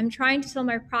produce. I'm trying to sell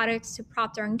my products to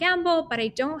Procter and Gamble, but I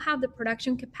don't have the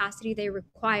production capacity they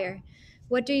require.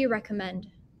 What do you recommend?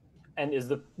 And if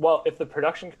the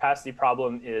production capacity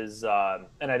problem is,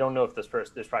 and I don't know if there's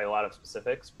probably a lot of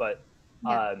specifics, but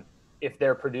Yeah. If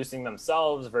they're producing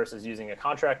themselves versus using a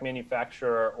contract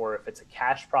manufacturer, or if it's a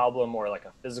cash problem or like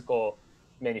a physical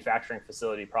manufacturing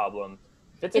facility problem.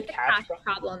 If it's a cash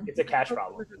problem. it's a cash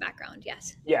problem. Background,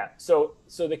 yes. Yeah. So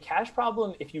the cash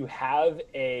problem, if you have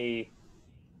a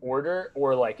order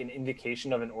or like an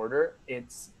indication of an order,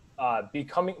 it's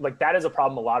becoming like that is a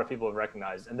problem a lot of people have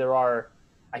recognized. And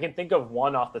I can think of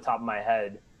one off the top of my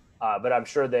head, but I'm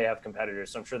sure they have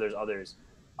competitors. So I'm sure there's others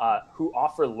who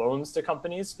offer loans to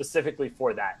companies specifically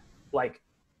for that. Like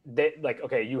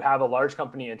okay, you have a large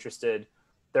company interested,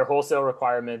 their wholesale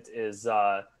requirement is,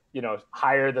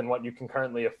 higher than what you can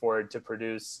currently afford to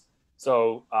produce.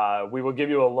 So we will give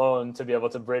you a loan to be able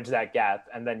to bridge that gap.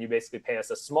 And then you basically pay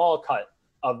us a small cut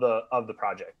of the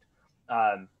project,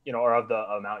 or of the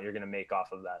amount you're going to make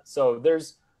off of that. So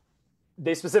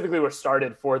they specifically were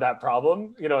started for that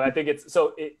problem. I think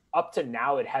up to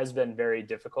now, it has been very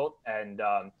difficult. And,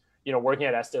 working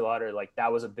at Estee Lauder, like that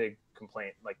was a big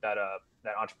complaint, like that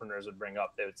entrepreneurs would bring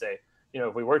up. They would say,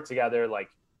 if we work together, like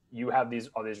you have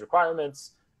all these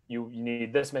requirements, you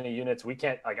need this many units.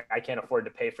 I can't afford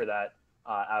to pay for that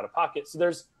out of pocket. So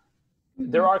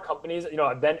there are companies,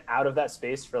 I've been out of that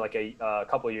space for like a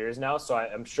couple of years now. So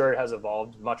I'm sure it has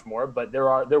evolved much more, but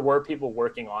there were people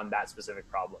working on that specific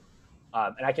problem.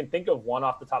 And I can think of one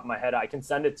off the top of my head. I can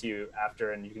send it to you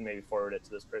after, and you can maybe forward it to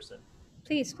this person.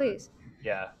 Please, please.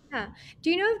 Yeah. Yeah.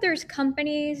 Do you know if there's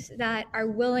companies that are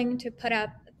willing to put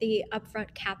up the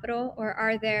upfront capital, or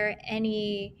are there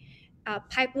any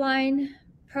pipeline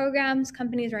programs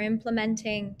companies are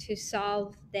implementing to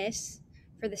solve this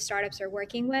for the startups they're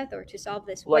working with, or to solve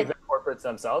this Like with? the corporates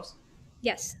themselves?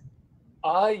 Yes.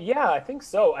 Yeah, I think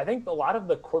so. I think a lot of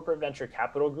the corporate venture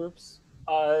capital groups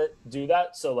do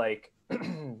that. So like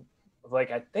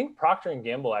like I think Procter and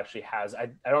Gamble actually has, I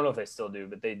don't know if they still do,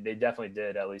 but they definitely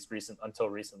did, at least recent until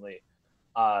recently,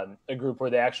 a group where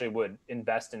they actually would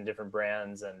invest in different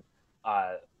brands and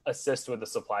uh, assist with the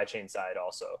supply chain side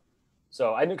also.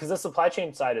 So I know, because the supply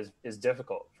chain side is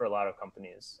difficult for a lot of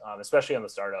companies, especially on the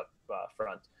startup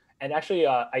front. And actually,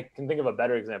 I can think of a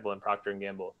better example in Procter and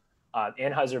Gamble.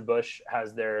 Anheuser-Busch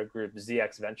has their group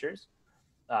ZX Ventures,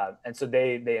 and so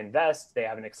they invest. They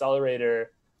have an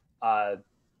accelerator, uh,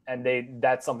 and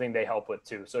that's something they help with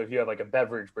too. So if you have like a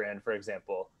beverage brand, for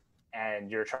example,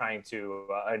 and you're trying to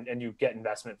and you get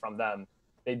investment from them,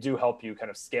 they do help you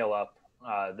kind of scale up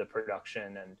the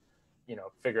production and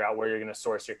figure out where you're going to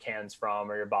source your cans from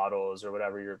or your bottles or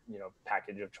whatever your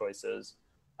package of choices,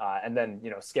 and then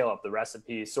scale up the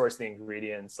recipe, source the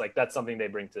ingredients. Like that's something they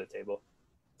bring to the table.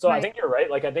 So I Right. think you're right.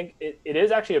 Like I think it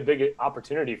is actually a big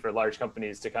opportunity for large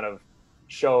companies to kind of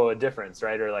show a difference,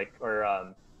 right?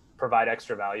 Or provide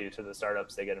extra value to the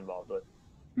startups they get involved with.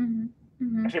 Mm-hmm.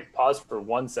 Mm-hmm. Actually, pause for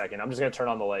 1 second. I'm just gonna turn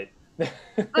on the light.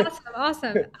 Awesome,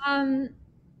 awesome.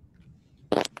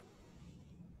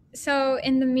 So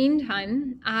in the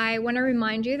meantime, I want to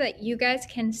remind you that you guys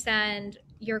can send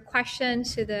your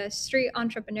questions to the Street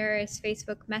Entrepreneurs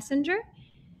Facebook Messenger.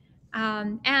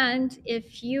 And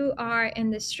if you are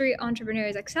in the Street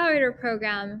Entrepreneurs Accelerator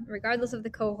program, regardless of the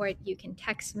cohort, you can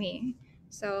text me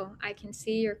so I can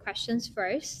see your questions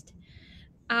first.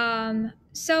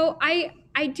 So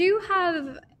I do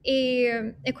have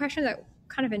a question that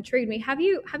kind of intrigued me. Have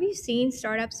you seen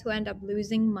startups who end up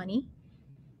losing money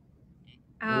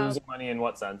uh, Losing money in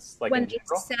what sense? Like when in they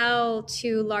general? sell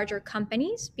to larger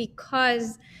companies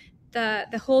because the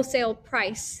wholesale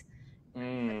price that they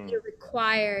Mm.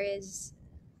 require is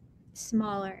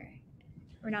smaller,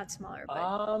 or not smaller, but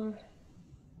Um,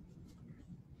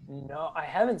 no, I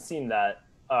haven't seen that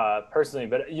personally,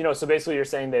 but so basically you're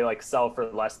saying they like sell for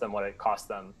less than what it cost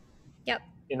them yep.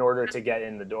 in order to get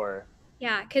in the door.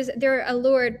 Yeah, because they're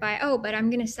allured by, oh, but I'm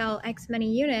going to sell X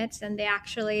many units, and they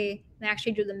actually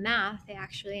do the math. They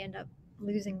actually end up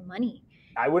losing money.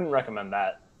 I wouldn't recommend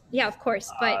that. Yeah, of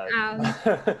course, but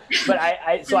Uh,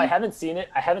 but so I haven't seen it.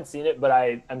 I haven't seen it, but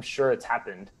I'm sure it's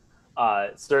happened.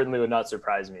 Certainly would not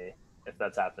surprise me if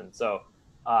that's happened. So,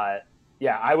 uh,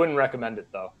 yeah, I wouldn't recommend it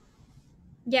though.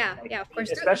 yeah, Like, yeah, of course.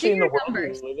 Do especially in your the world we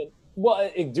numbers. live in.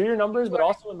 Well, do your numbers, but Sure.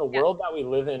 also in the Yeah, world that we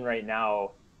live in right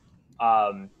now,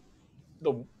 um,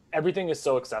 the everything is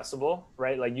so accessible,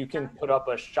 right? Like you can put up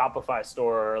a Shopify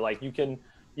store, or like you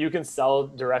can sell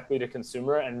directly to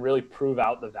consumer and really prove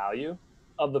out the value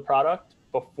of the product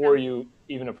yeah, before you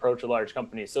even approach a large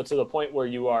company. So to the point where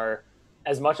you are,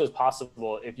 as much as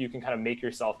possible, if you can kind of make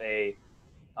yourself a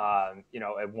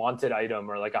wanted item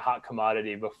or like a hot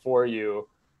commodity before you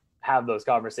have those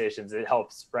conversations, it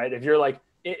helps, right? If you're like,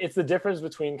 it's the difference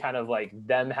between kind of like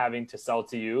them having to sell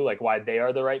to you, like why they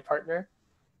are the right partner,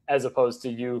 as opposed to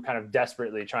you kind of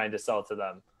desperately trying to sell to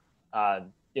them.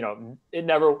 It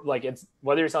never, like, it's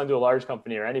whether you're selling to a large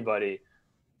company or anybody,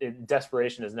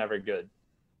 desperation is never good.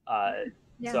 Uh,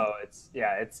 yeah. so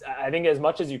I think as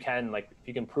much as you can, like if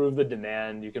you can prove the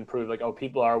demand, you can prove like, oh,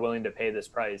 people are willing to pay this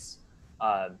price.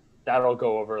 Uh, that'll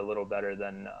go over a little better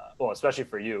than, well, especially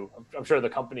for you. I'm sure the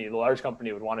large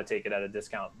company would want to take it at a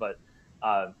discount, but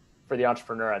for the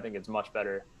entrepreneur, I think it's much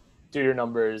better. Do your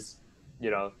numbers,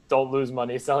 don't lose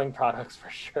money selling products for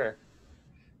sure.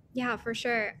 Yeah, for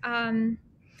sure.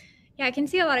 Yeah, I can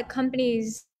see a lot of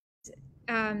companies.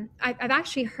 I've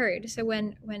actually heard. So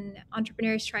when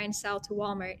entrepreneurs try and sell to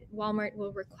Walmart, Walmart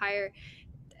will require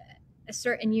a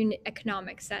certain unit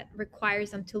economics that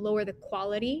requires them to lower the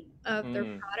quality of their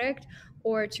Mm, product,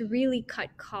 or to really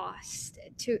cut costs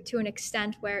to an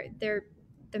extent where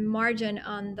the margin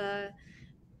on the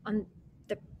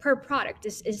per product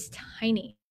is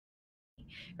tiny,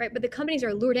 right? But the companies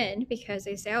are lured in because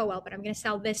they say, oh well, but I'm going to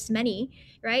sell this many,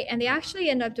 right? And they actually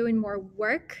end up doing more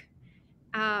work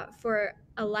for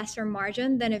a lesser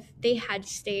margin than if they had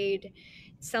stayed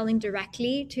selling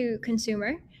directly to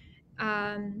consumer.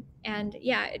 And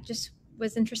yeah, it just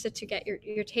was interested to get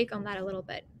your take on that a little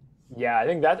bit. yeah, I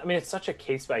think that, I mean, it's such a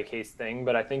case by case thing,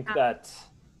 but I think that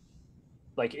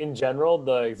like in general,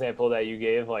 the example that you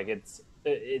gave, like it's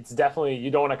definitely,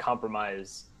 you don't want to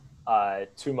compromise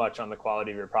too much on the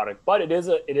quality of your product, but it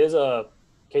is a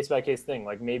case by case thing.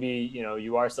 Like maybe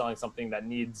you are selling something that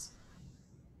needs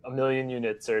a million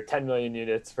units or 10 million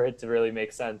units for it to really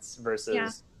make sense Yeah.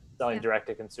 versus selling Yeah. direct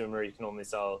to consumer. You can only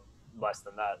sell less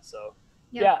than that. So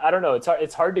Yep. yeah, I don't know.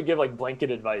 It's hard to give like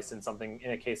blanket advice in something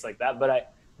in a case like that,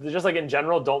 but just like in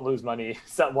general, don't lose money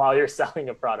while you're selling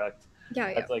a product. Yeah.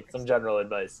 Yeah. That's like some general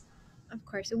advice. Of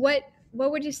course. What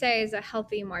would you say is a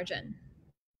healthy margin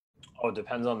Oh, it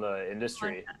depends on the on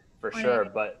industry for on a sure.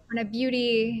 But on a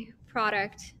beauty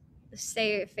product,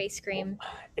 say a face cream?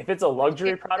 if it's a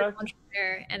luxury product,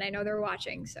 And I know they're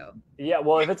watching, so yeah,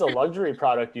 well, if it's a luxury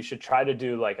product, you should try to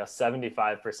do like a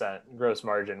 75% gross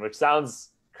margin, which sounds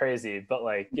crazy, but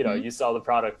like, Mhm. you sell the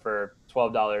product for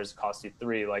 $12, cost you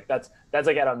three, like that's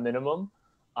like at a minimum.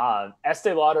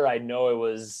 Estee Lauder, I know it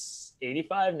was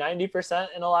 85, 90%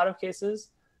 in a lot of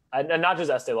cases. And not just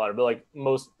Estee Lauder, but like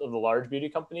most of the large beauty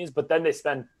companies, but then they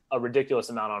spend a ridiculous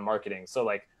amount on marketing. So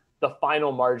like the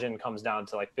final margin comes down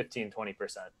to like 15,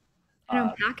 20%. and on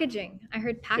Uh, packaging. I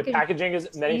heard yeah, packaging packaging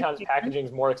is many is times packaging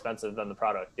is more expensive than the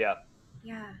product. Yeah.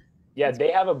 yeah. Yeah, That's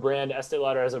they have a brand. Estee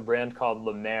Lauder has a brand called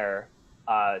La Mer.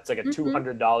 It's like a mhm.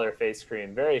 $200 face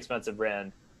cream, very expensive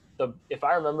brand. If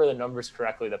I remember the numbers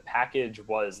correctly, the package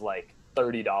was like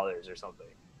 $30 or something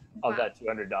of Wow. that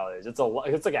 $200.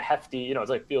 It's like a hefty, it's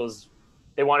like feels.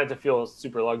 They want it to feel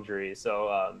super luxury.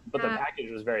 So, but the Yeah. package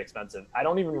was very expensive. I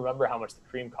don't even remember how much the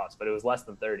cream cost, but it was less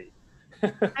than 30.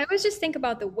 I always just think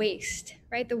about the waste,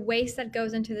 right? The waste that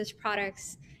goes into these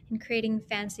products and creating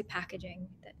fancy packaging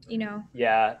that.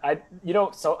 Yeah,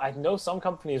 so I know some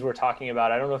companies were talking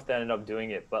about. I don't know if they ended up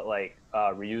doing it, but like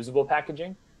reusable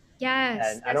packaging. Yes,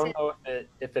 And I that's don't it. know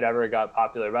if it ever got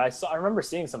popular, but I remember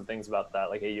seeing some things about that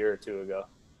like a year or two ago.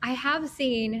 I have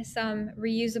seen some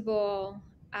reusable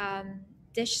um,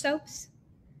 dish soaps.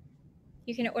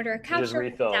 You can order a You just capsule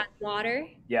with that refill. water,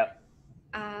 Yep.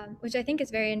 which I think is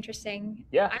very interesting.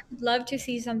 Yeah. I would love to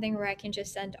see something where I can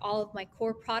just send all of my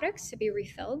core products to be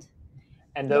refilled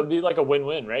And that would be locally. like a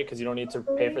win-win, right? Because you don't need to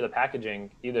pay for the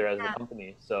packaging either as the Yeah.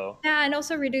 company. So, Yeah, and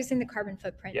also reducing the carbon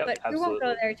footprint. yep, But we won't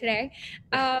go absolutely. there today.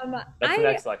 Um, That's the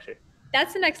I next lecture.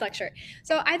 That's the next lecture.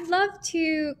 So I'd love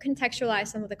to contextualize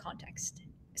some of the context,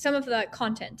 some of the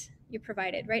content you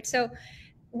provided, right? So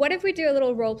what if we do a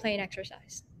little role playing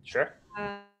exercise? Sure.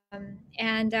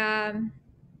 And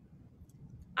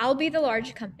I'll be the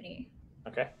large company.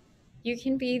 Okay. You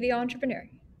can be the entrepreneur,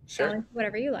 Sure. selling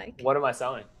whatever you like. What am I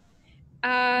selling?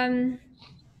 Um,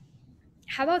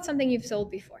 how about something you've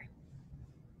sold before?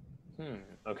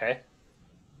 Okay.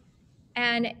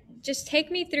 And just take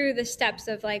me through the steps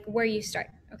of like where you start.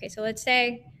 Okay, so let's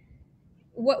say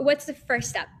what's the first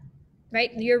step,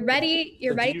 right? You're ready.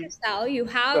 You're So do ready you to sell. You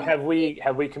so have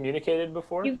have we communicated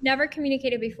before? you've never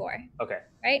communicated before, Okay.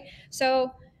 right?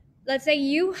 So let's say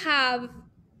you have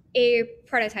a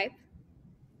prototype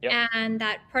Yep. and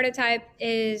that prototype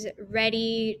is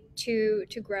ready to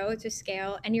grow to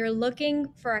scale and you're looking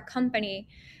for a company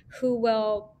who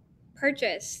will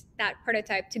purchase that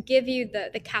prototype to give you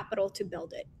the capital to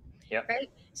build it, Yep. right?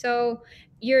 So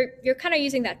you're kind of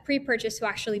using that pre-purchase to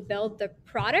actually build the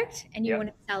product and you want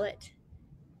Yep. to sell it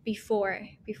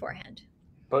beforehand.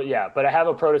 But I have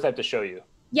a prototype to show you.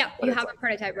 Yeah, But you it's have like, a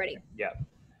prototype ready. yeah,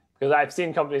 because I've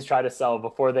seen companies try to sell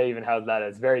before they even have that.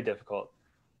 It's very difficult.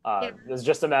 Yeah. It's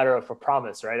just a matter of a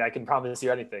promise, right? I can promise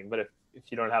you anything, but if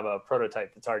you don't have a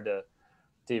prototype, it's hard to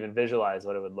even visualize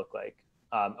what it would look like.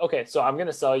 Okay, so I'm going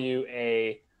to sell you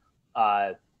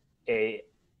uh, a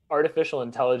artificial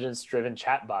intelligence driven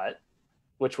chatbot,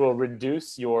 which will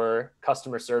reduce your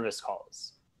customer service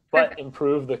calls, but Perfect.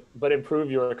 improve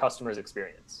your customer's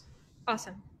experience.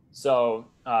 Awesome. So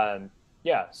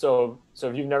yeah, so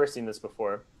if you've never seen this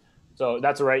before, so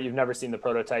that's right. You've never seen the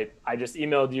prototype. I just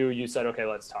emailed you. You said, okay,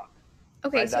 let's talk.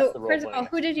 Okay, Right. That's so the role first of playing all,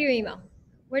 who did exercise. you email?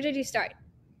 Where did you start?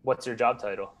 What's your job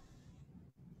title?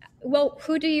 Well,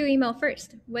 who do you email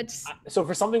first? What's So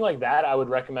for something like that, I would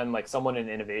recommend like someone in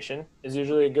innovation is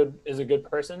usually a good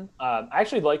person. I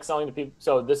actually like selling to people.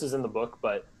 So this is in the book,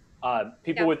 but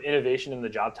people yeah, with innovation in the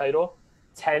job title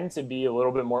tend to be a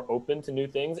little bit more open to new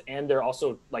things, and they're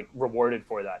also like rewarded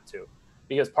for that too,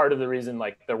 because part of the reason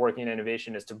like they're working in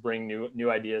innovation is to bring new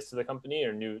ideas to the company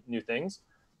or new things.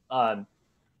 Um,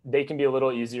 they can be a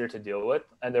little easier to deal with,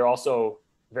 and they're also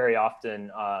very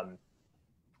often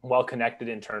well connected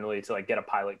internally to like get a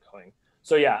pilot going.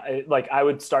 So yeah, like I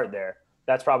would start there.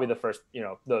 That's probably the first,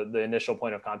 the initial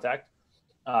point of contact.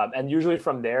 And usually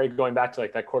from there, going back to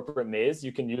like that corporate maze,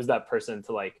 you can use that person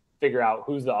to like figure out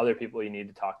who's the other people you need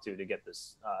to talk to get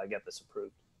this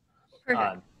approved. perfect.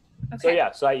 Um, so Okay.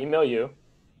 yeah, so I email you,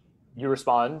 you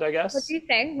respond, I What do guess. you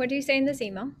say? What do you say in this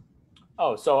email?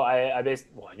 Oh, so I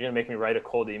basically, well, you're gonna make me write a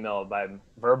cold email by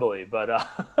verbally, but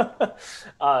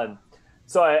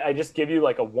So I just give you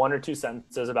like a 1 or 2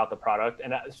 sentences about the product,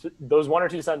 and those 1 or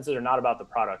 2 sentences are not about the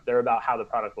product; they're about how the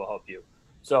product will help you.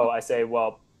 So I say,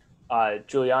 well,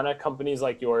 Juliana, companies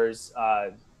like yours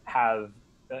have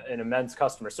an immense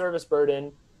customer service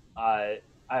burden. Uh,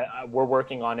 we're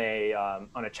working on a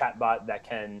chatbot that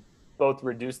can both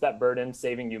reduce that burden,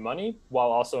 saving you money, while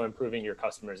also improving your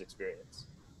customers' experience.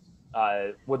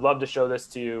 Would love to show this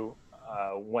to you.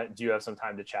 When do you have some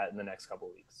time to chat in the next couple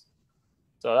of weeks?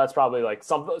 So that's probably like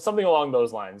something along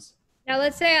those lines. Now,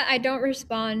 let's say I don't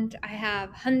respond. I have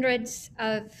hundreds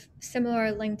of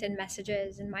similar LinkedIn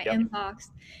messages in my Yep. inbox.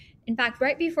 In fact,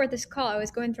 right before this call, I was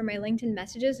going through my LinkedIn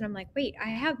messages and I'm like, wait, I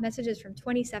have messages from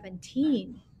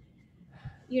 2017.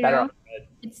 You Better. know,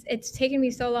 it's taken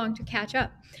me so long to catch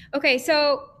up. Okay,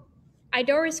 so I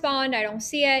don't respond, I don't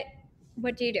see it.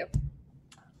 What do you do?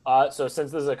 So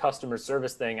since this is a customer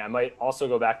service thing, I might also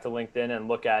go back to LinkedIn and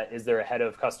look at, is there a head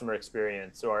of customer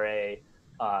experience or a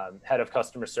head of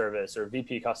customer service or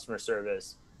VP customer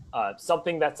service,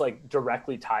 something that's like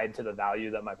directly tied to the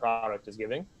value that my product is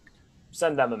giving.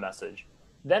 Send them a message.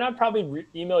 Then I'd probably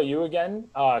email you again,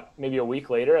 maybe a week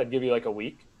later. I'd give you like a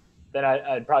week. Then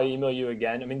I'd probably email you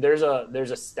again. I mean, there's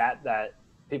a stat that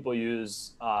people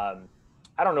use. I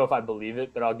don't know if I believe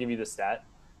it, but I'll give you the stat.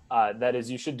 That is,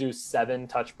 you should do 7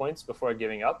 touch points before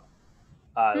giving up,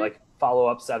 Hmm? like follow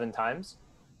up 7 times.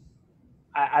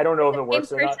 I don't know if The it same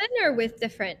works or not. person or with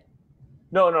different?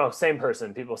 No, no, same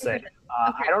person. People Same say. person. I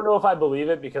Okay. don't know if I believe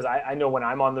it because I know when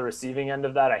I'm on the receiving end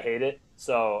of that, I hate it.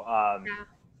 So Yeah.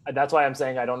 that's why I'm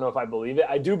saying I don't know if I believe it.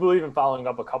 I do believe in following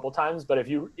up a couple times, but if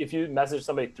you message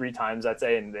somebody 3 times, I'd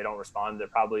say, and they don't respond, they're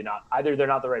probably not, either they're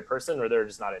not the right person or they're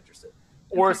just not interested,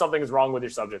 or Okay. something's wrong with your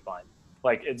subject line.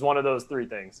 Like it's one of those 3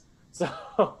 things. So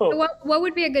So what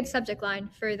would be a good subject line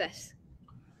for this?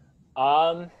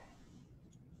 um,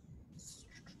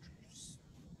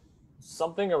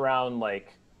 something around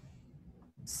like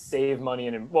save money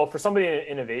and, well, for somebody in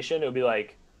innovation, it would be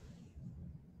like,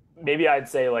 maybe I'd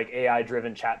say like AI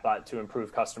driven chatbot to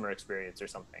improve customer experience or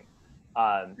something.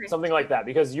 Right. Something like that,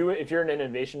 because if you're in an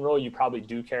innovation role, you probably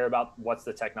do care about what's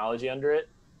the technology under it,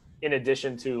 in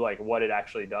addition to like what it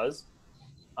actually does.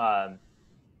 Um,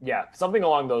 yeah, something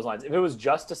along those lines. If it was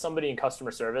just to somebody in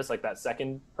customer service, like that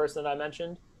second person I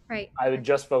mentioned, Right. I would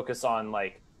just focus on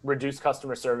like reduce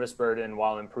customer service burden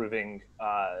while improving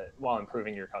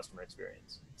your customer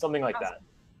experience, something like that.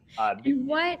 Awesome. Uh, And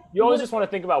you always just want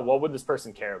to think about what would this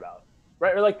person care about,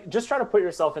 right? Or like just try to put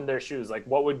yourself in their shoes. Like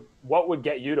what would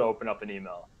get you to open up an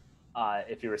email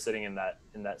if you were sitting in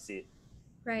that seat?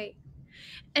 right.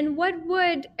 And what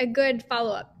would a good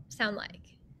follow-up sound like?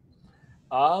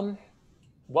 Um,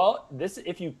 well, this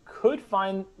if you could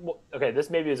find, well, okay, this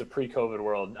maybe is a pre-COVID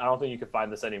world. I don't think you could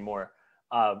find this anymore.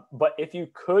 But if you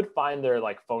could find their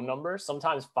like phone number,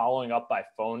 sometimes following up by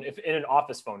phone, if in an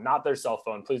office phone, not their cell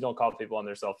phone, please don't call people on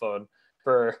their cell phone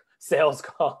for sales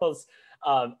calls.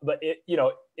 But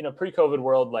in a pre-COVID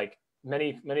world, like many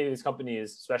of these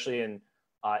companies, especially in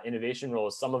innovation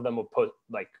roles, some of them will put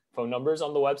like phone numbers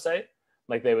on the website.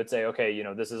 Like they would say, okay,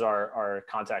 this is our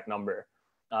contact number.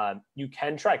 You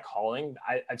can try calling.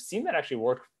 I've seen that actually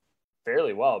work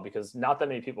fairly well because not that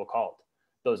many people called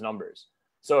those numbers.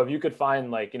 So if you could find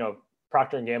like,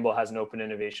 Procter and Gamble has an open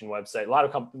innovation website. A lot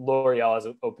of L'Oreal has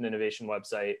an open innovation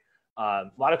website. A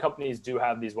lot of companies do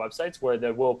have these websites where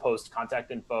they will post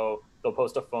contact info. They'll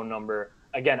post a phone number.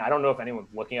 Again, I don't know if anyone's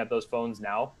looking at those phones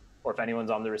now or if anyone's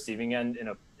on the receiving end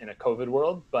in a COVID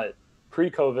world, but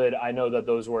pre-COVID, I know that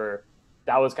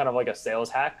that was kind of like a sales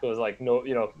hack. It was like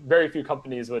very few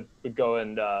companies would go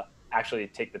and actually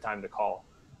take the time to call.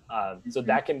 So Mhm.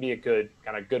 that can be a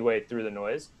good way through the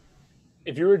noise.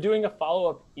 If you were doing a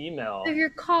follow up So email, if you're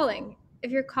calling,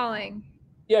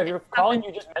 yeah, if you're calling,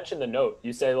 happen. you just mention the note.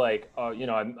 You say like, oh,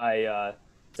 I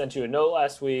sent you a note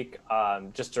last week,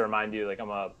 just to remind you, like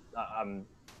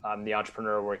I'm the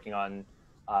entrepreneur working on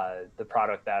the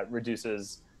product that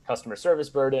reduces customer service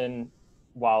burden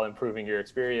while improving your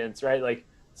experience, right? Like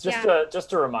it's just Yeah.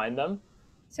 to remind them.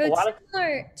 So A it's lot of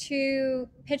similar to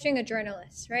pitching a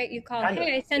journalist, right? You call, kind of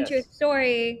hey, I sent you a yes,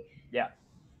 story. yeah,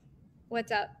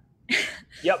 What's up?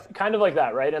 yep, kind of like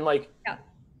that, right? And like Yeah.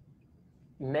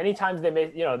 many times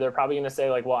they're probably going to say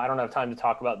like, well, I don't have time to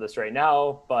talk about this right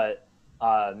now, but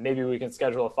maybe we can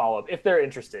schedule a follow-up if they're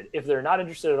interested. If they're not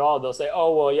interested at all, they'll say,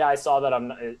 oh, well, yeah, I saw that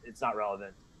it's not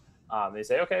relevant. They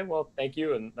say, okay, well, thank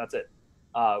you. And that's it.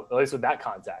 At least with that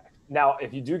contact. Now,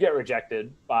 if you do get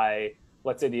rejected by,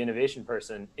 let's say, the innovation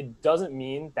person, it doesn't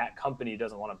mean that company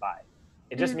doesn't want to buy.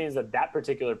 It just Mm, means that that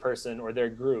particular person or their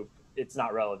group, it's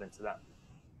not relevant to them.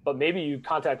 But maybe you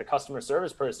contact the customer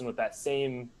service person with that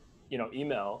same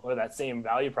email or that same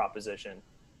value proposition,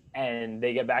 and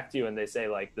they get back to you and they say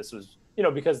like, this was,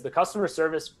 because the customer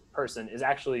service person is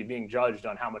actually being judged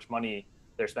on how much money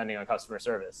they're spending on customer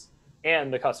service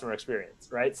and the customer experience,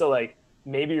 right? So like,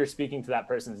 maybe you're speaking to that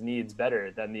person's needs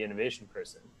better than the innovation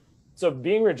person. So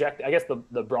being rejected, I guess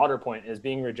the broader point is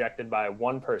being rejected by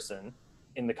one person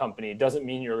in the company doesn't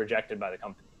mean you're rejected by the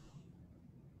company,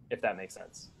 if that makes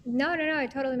sense. No,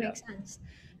 it totally Yeah. makes sense.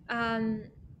 Um,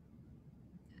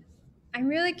 I'm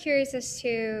really curious as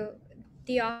to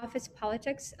the office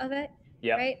politics of it,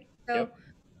 Yep. right? So, Yep.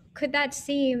 could that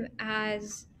seem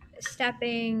as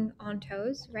stepping on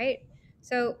toes, right?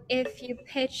 So, if you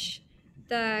pitch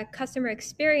the customer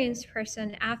experience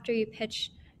person after you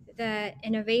pitch the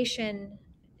innovation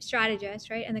strategist,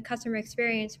 right? And the customer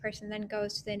experience person then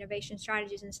goes to the innovation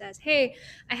strategist and says, "Hey,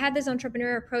 I had this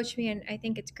entrepreneur approach me and I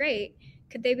think it's great."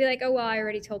 Could they be like, "Oh, well, I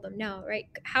already told them no," right?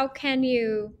 How can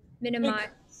you They,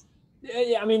 minimize?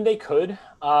 yeah, I mean, they could.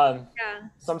 Yeah,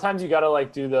 Sometimes you gotta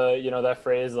like do the, that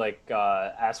phrase like,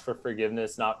 ask for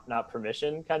forgiveness, not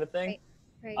permission, kind of thing. right,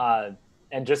 right. Uh,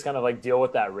 and just kind of like deal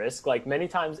with that risk. Like many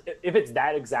times, if it's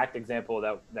that exact example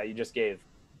that you just gave,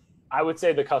 I would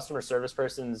say the customer service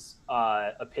person's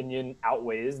opinion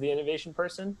outweighs the innovation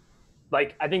person.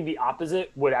 Like I think the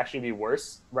opposite would actually be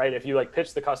worse, right? If you like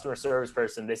pitch the customer service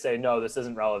person, they say no, this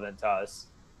isn't relevant to us,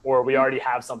 or we already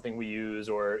have something we use,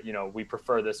 or we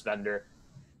prefer this vendor,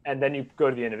 and then you go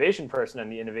to the innovation person, and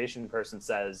the innovation person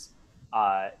says,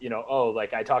 oh,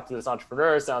 like I talked to this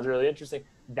entrepreneur, sounds really interesting.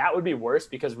 That would be worse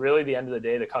because really, the end of the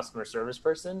day, the customer service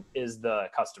person is the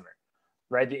customer,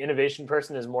 right? The innovation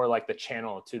person is more like the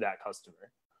channel to that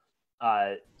customer.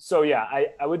 So yeah,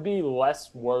 I would be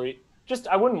less worried. Just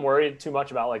I wouldn't worry too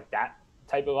much about like that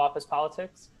type of office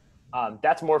politics.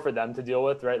 That's more for them to deal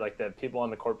with, right? Like the people on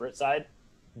the corporate side,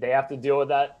 they have to deal with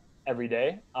that every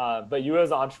day. But you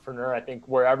as an entrepreneur, I think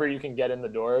wherever you can get in the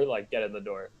door, like get in the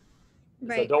door. So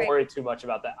Right, don't right. worry too much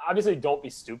about that. Obviously, don't be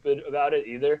stupid about it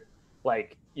either.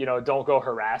 Like, don't go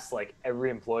harass like every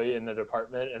employee in the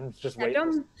department and just Yeah, wait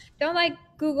for. don't like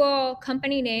Google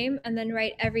company name and then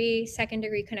write every second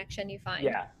degree connection you find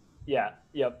Yeah, yeah,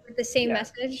 yep, with the same yeah,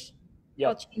 message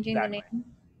while yep, changing the exactly. name.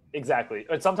 Exactly.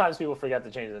 And sometimes people forget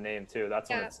to change the name too. That's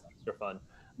when Yeah, it's extra fun.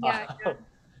 yeah, Uh,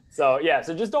 so yeah,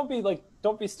 so just don't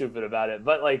be stupid about it.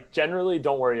 But like generally,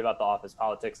 don't worry about the office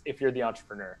politics if you're the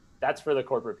entrepreneur. That's for the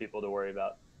corporate people to worry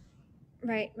about.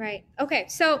 right, right. Okay,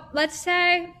 so let's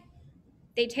say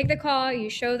they take the call, you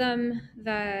show them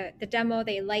the demo,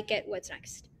 they like it. What's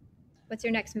next? What's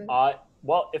your next move?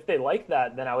 Well, if they like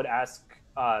that, then I would ask,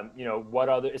 what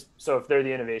other. So if they're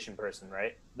the innovation person,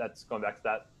 right? That's going back to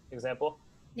that example,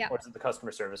 Yeah. or is it the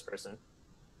customer service person?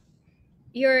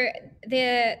 You're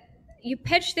the you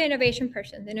pitch the innovation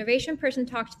person. The innovation person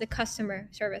talks to the customer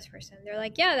service person. They're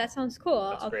like, "Yeah, that sounds cool.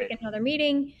 That's I'll take great. another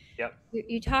meeting." Yep.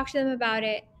 You talk to them about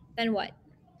it. Then what?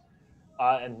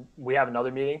 And we have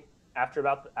another meeting after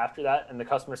that, and the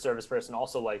customer service person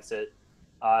also likes it.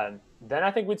 Then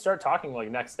I think we'd start talking like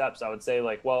next steps. I would say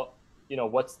like, well,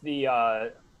 what's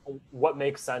the what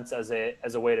makes sense as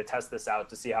a way to test this out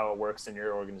to see how it works in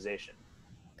your organization.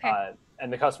 Okay.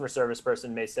 And the customer service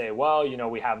person may say, well,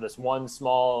 we have this one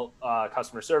small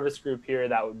customer service group here.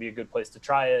 That would be a good place to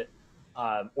try it.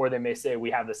 Or they may say, we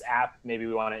have this app. Maybe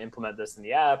we want to implement this in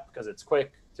the app because it's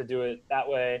quick to do it that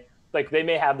way. Like they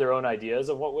may have their own ideas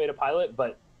of what way to pilot,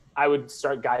 but I would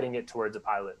start guiding it towards a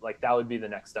pilot. Like that would be the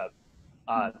next step.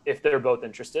 If they're both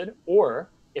interested,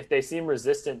 or if they seem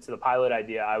resistant to the pilot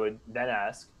idea, I would then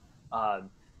ask,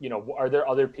 are there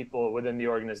other people within the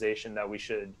organization that we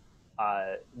should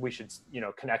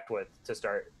connect with to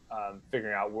start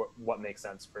figuring out what makes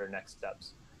sense for next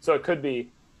steps. So it could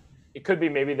be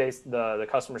maybe the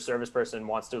customer service person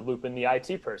wants to loop in the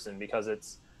IT person because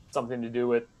it's something to do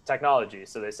with technology.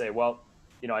 So they say, well,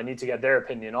 I need to get their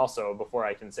opinion also before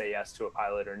I can say yes to a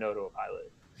pilot or no to a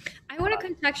pilot. I want to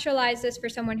contextualize this for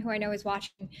someone who I know is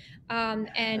watching,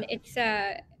 and it's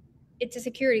a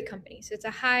security company, so it's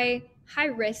a high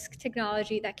risk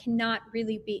technology that cannot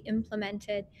really be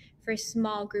implemented for a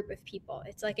small group of people.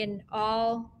 It's like an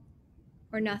all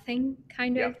or nothing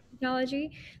kind of Yep.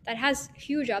 technology that has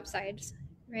huge upsides,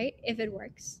 right? If it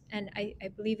works, and I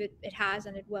believe it has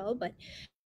and it will, but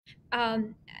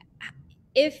um,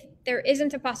 if there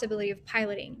isn't a possibility of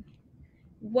piloting,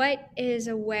 what is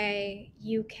a way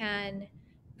you can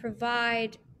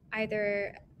provide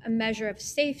either a measure of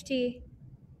safety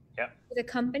Yep. to the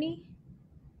company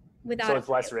So without a it's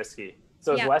less pilot? risky.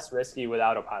 So it's Yeah. less risky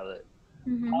without a pilot.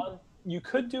 Mm-hmm. You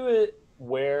could do it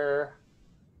where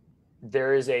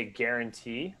there is a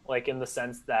guarantee, like in the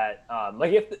sense that,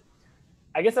 like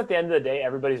I guess at the end of the day,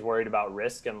 everybody's worried about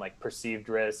risk and like perceived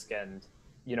risk and,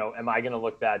 am I going to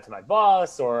look bad to my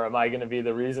boss, or am I going to be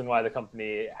the reason why the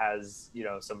company has,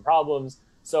 some problems?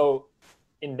 So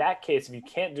in that case, if you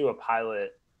can't do a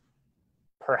pilot,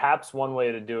 perhaps one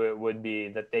way to do it would be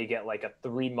that they get like a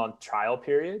 3-month trial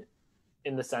period,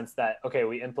 in the sense that, okay,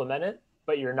 we implement it,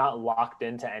 but you're not locked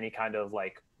into any kind of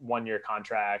like 1-year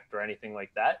contract or anything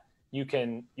like that. You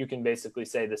can basically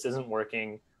say this isn't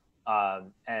working,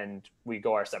 and we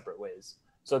go our separate ways.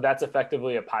 So that's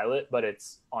effectively a pilot, but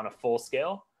it's on a full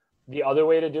scale. The other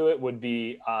way to do it would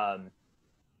be,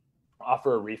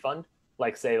 offer a refund,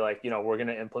 like say like, we're going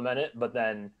to implement it, but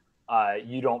then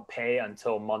you don't pay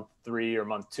until month 3 or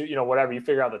month 2, whatever. You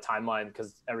figure out the timeline,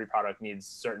 because every product needs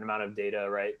a certain amount of data,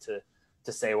 right, to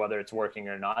say whether it's working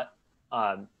or not.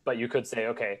 But you could say,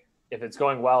 okay, if it's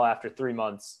going well after 3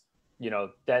 months,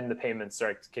 then the payments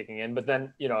start kicking in. But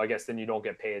then, I guess then you don't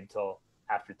get paid till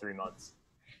after 3 months.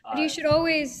 But you should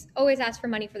always ask for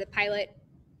money for the pilot.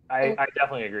 I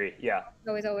definitely agree. Yeah.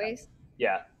 Always.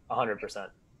 Yeah. 100%.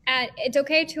 And it's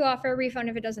okay to offer a refund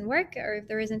if it doesn't work or if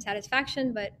there isn't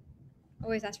satisfaction, but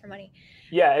always ask for money.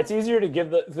 Yeah. It's easier to give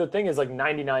the thing is like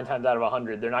 99 times out of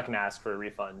 100, they're not going to ask for a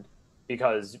refund,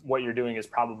 because what you're doing is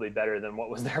probably better than what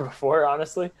was there before,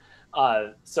 honestly.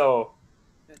 So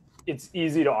it's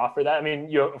easy to offer that. I mean,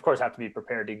 you of course have to be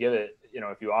prepared to give it,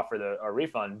 if you offer a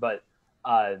refund, but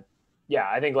yeah,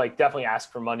 I think like definitely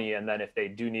ask for money. And then if they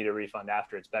do need a refund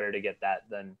after, it's better to get that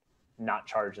than not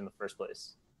charge in the first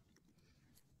place.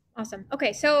 Awesome.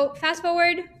 Okay. So fast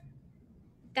forward,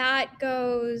 that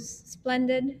goes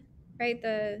splendid, right?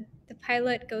 The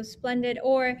pilot goes splendid,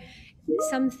 or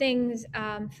some things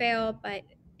fail, but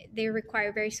they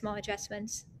require very small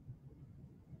adjustments.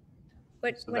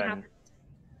 What happens?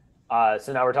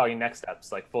 So now we're talking next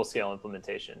steps, like full scale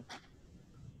implementation.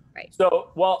 Right.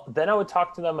 So, well, then I would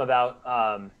talk to them about,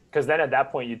 because then at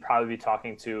that point, you'd probably be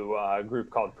talking to a group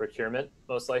called procurement,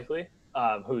 most likely,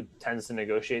 who tends to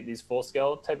negotiate these full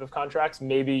scale type of contracts.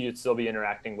 Maybe you'd still be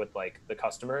interacting with like the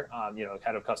customer,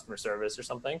 kind of customer service or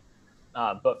something.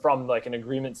 But from like an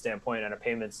agreement standpoint and a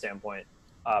payment standpoint,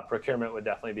 procurement would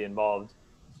definitely be involved.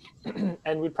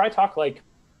 And we'd probably talk like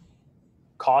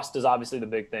cost is obviously the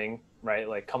big thing, right?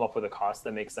 Like come up with a cost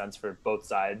that makes sense for both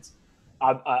sides.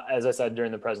 As I said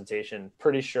during the presentation,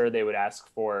 pretty sure they would ask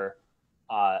for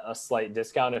a slight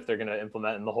discount if they're going to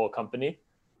implement in the whole company,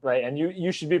 right? And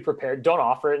you should be prepared. Don't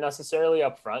offer it necessarily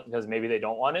up front, because maybe they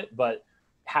don't want it, but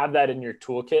have that in your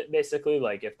toolkit, basically.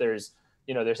 Like if there's,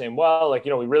 they're saying, well, like,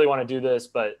 we really want to do this,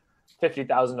 but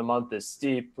 50,000 a month is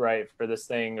steep, right, for this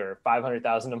thing, or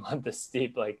 500,000 a month is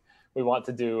steep. Like we want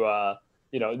to do,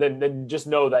 then just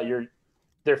know that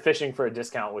they're fishing for a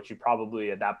discount, which you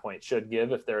probably at that point should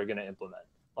give if they're going to implement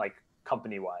like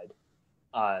company wide.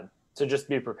 So just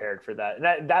be prepared for that.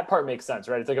 And that part makes sense,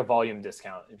 right? It's like a volume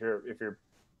discount. If you're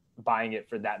buying it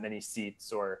for that many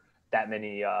seats or that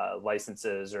many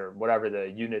licenses or whatever the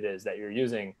unit is that you're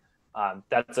using,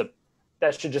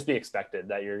 that should just be expected,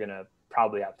 that you're going to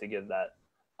probably have to give that.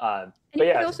 And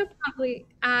you could also probably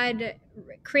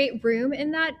create room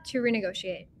in that to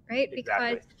renegotiate, right?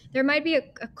 Exactly. Because there might be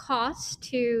a cost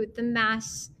to the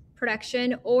mass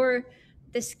production or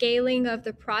the scaling of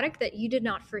the product that you did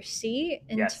not foresee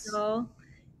until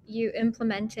you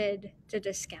implemented the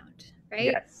discount, right?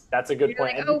 Yes, that's a good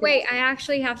point. Like, oh, wait, I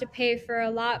actually have to pay for a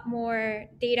lot more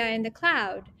data in the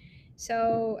cloud.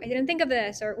 So I didn't think of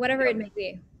this, or whatever it may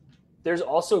be. There's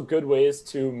also good ways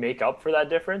to make up for that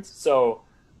difference. So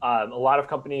a lot of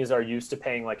companies are used to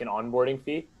paying like an onboarding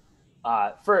fee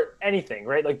for anything,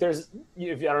 right? Like I don't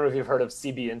know if you've heard of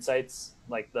CB Insights,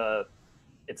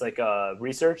 it's like a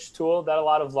research tool that a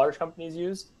lot of large companies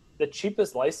use. The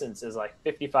cheapest license is like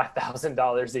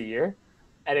 $55,000 a year.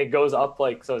 And it goes up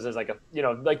so there's like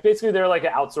basically they're like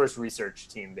an outsourced research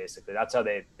team, basically. That's how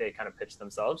they kind of pitch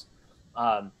themselves.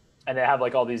 And they have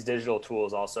like all these digital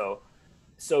tools also.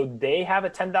 So they have a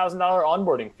 $10,000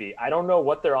 onboarding fee. I don't know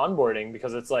what they're onboarding,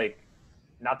 because it's like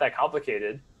not that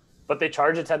complicated, but they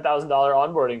charge a $10,000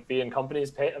 onboarding fee, and companies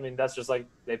pay. I mean, that's just like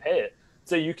they pay it.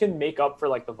 So you can make up for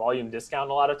like the volume discount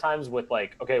a lot of times with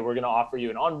like, okay, we're going to offer you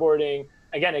an onboarding.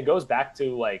 Again, it goes back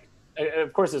to like,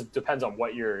 of course, it depends on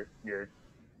what your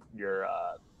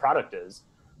product is.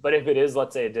 But if it is,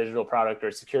 let's say, a digital product or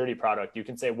a security product, you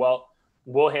can say, well,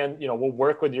 we'll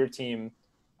work with your team,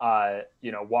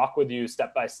 walk with you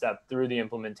step by step through the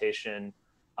implementation,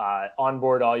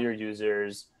 onboard all your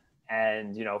users.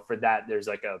 And, for that, there's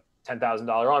like a $10,000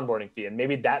 onboarding fee. And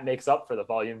maybe that makes up for the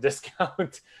volume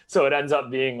discount. So it ends up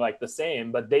being like the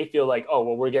same, but they feel like, oh,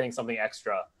 well, we're getting something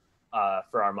extra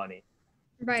for our money.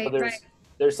 Right.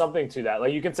 So there's something to that.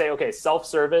 Like you can say, okay,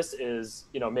 self-service is,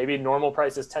 maybe normal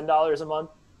price is $10 a month.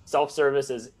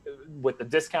 Self-service is with the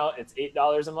discount, it's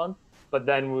 $8 a month. But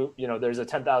then there's a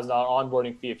 $10,000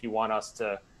 onboarding fee if you want us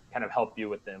to kind of help you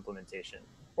with the implementation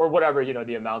or whatever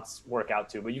the amounts work out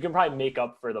to. But you can probably make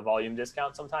up for the volume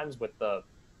discount sometimes with the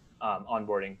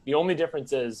onboarding. The only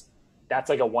difference is that's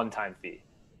like a one-time fee,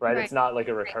 right? Right. It's not like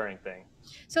a Right. recurring thing.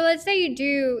 So let's say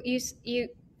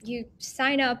you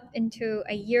sign up into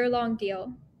a year-long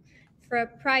deal for a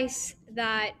price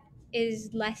that is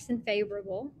less than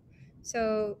favorable.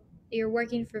 So you're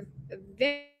working for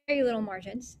very, very little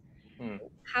margins. Hmm.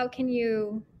 How can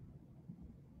you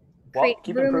create Well,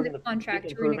 keep room in the improving the keep contract to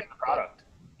improving the renegotiate? product.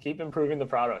 Keep improving the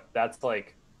product. That's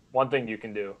like one thing you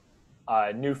can do.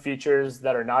 New features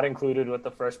that are not included with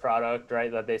the first product,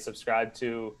 right? That they subscribe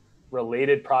to,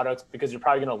 related products, because you're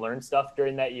probably going to learn stuff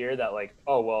during that year that like,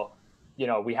 oh well,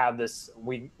 we have this,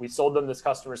 we sold them this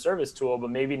customer service tool, but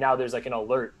maybe now there's like an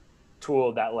alert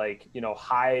tool that like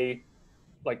high,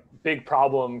 like big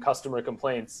problem customer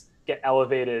complaints get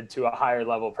elevated to a higher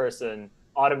level person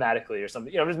automatically or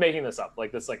something. I'm just making this up,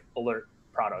 like this like alert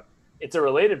product. It's a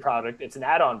related product. It's an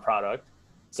add-on product.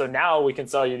 So now we can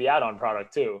sell you the add-on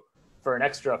product too for an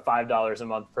extra $5 a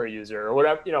month per user or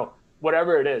whatever,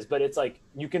 whatever it is. But it's like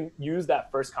you can use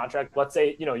that first contract. Let's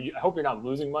say, I hope you're not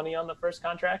losing money on the first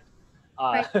contract,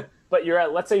 Right. but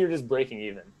let's say you're just breaking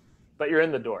even, but you're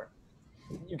in the door.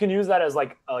 You can use that as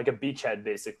like a beachhead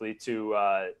basically to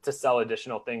sell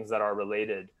additional things that are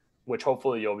related, which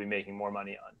hopefully you'll be making more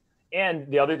money on. And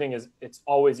the other thing is it's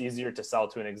always easier to sell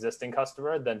to an existing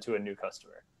customer than to a new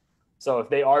customer. So if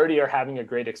they already are having a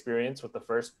great experience with the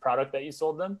first product that you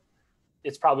sold them,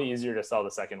 it's probably easier to sell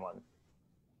the second one.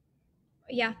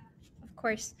 Yeah, of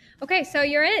course. Okay, so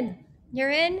you're in.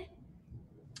 You're in.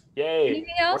 Yay! Anything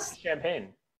Where's else? the champagne?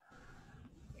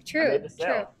 I True, made the true.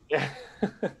 sale. Yeah.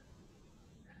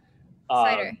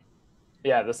 Cider.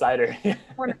 Yeah, the cider.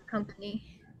 Corner company.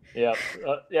 Yeah.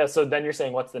 Yeah. So then you're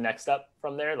saying what's the next step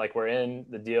from there? Like we're in,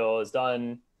 the deal is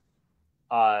done.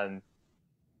 Um,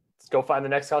 let's go find the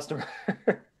next customer.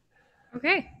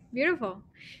 Okay, beautiful.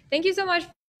 Thank you so much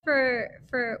for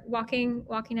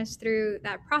walking us through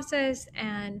that process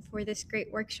and for this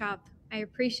great workshop. I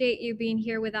appreciate you being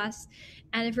here with us.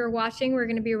 And if you're watching, we're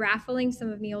going to be raffling some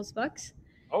of Neil's books.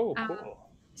 Oh, Um, cool.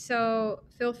 so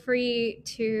feel free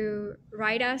to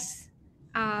write us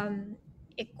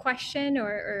a question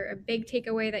or a big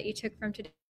takeaway that you took from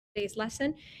today's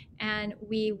lesson, and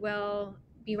we will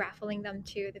be raffling them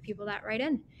to the people that write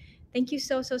in. Thank you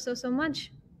so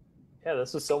much. Yeah,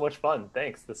 this was so much fun.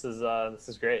 Thanks. This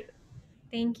is great.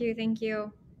 Thank you. Thank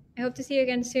you. I hope to see you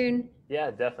again soon.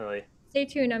 Yeah, definitely. Stay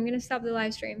tuned. I'm going to stop the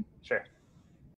live stream. Sure.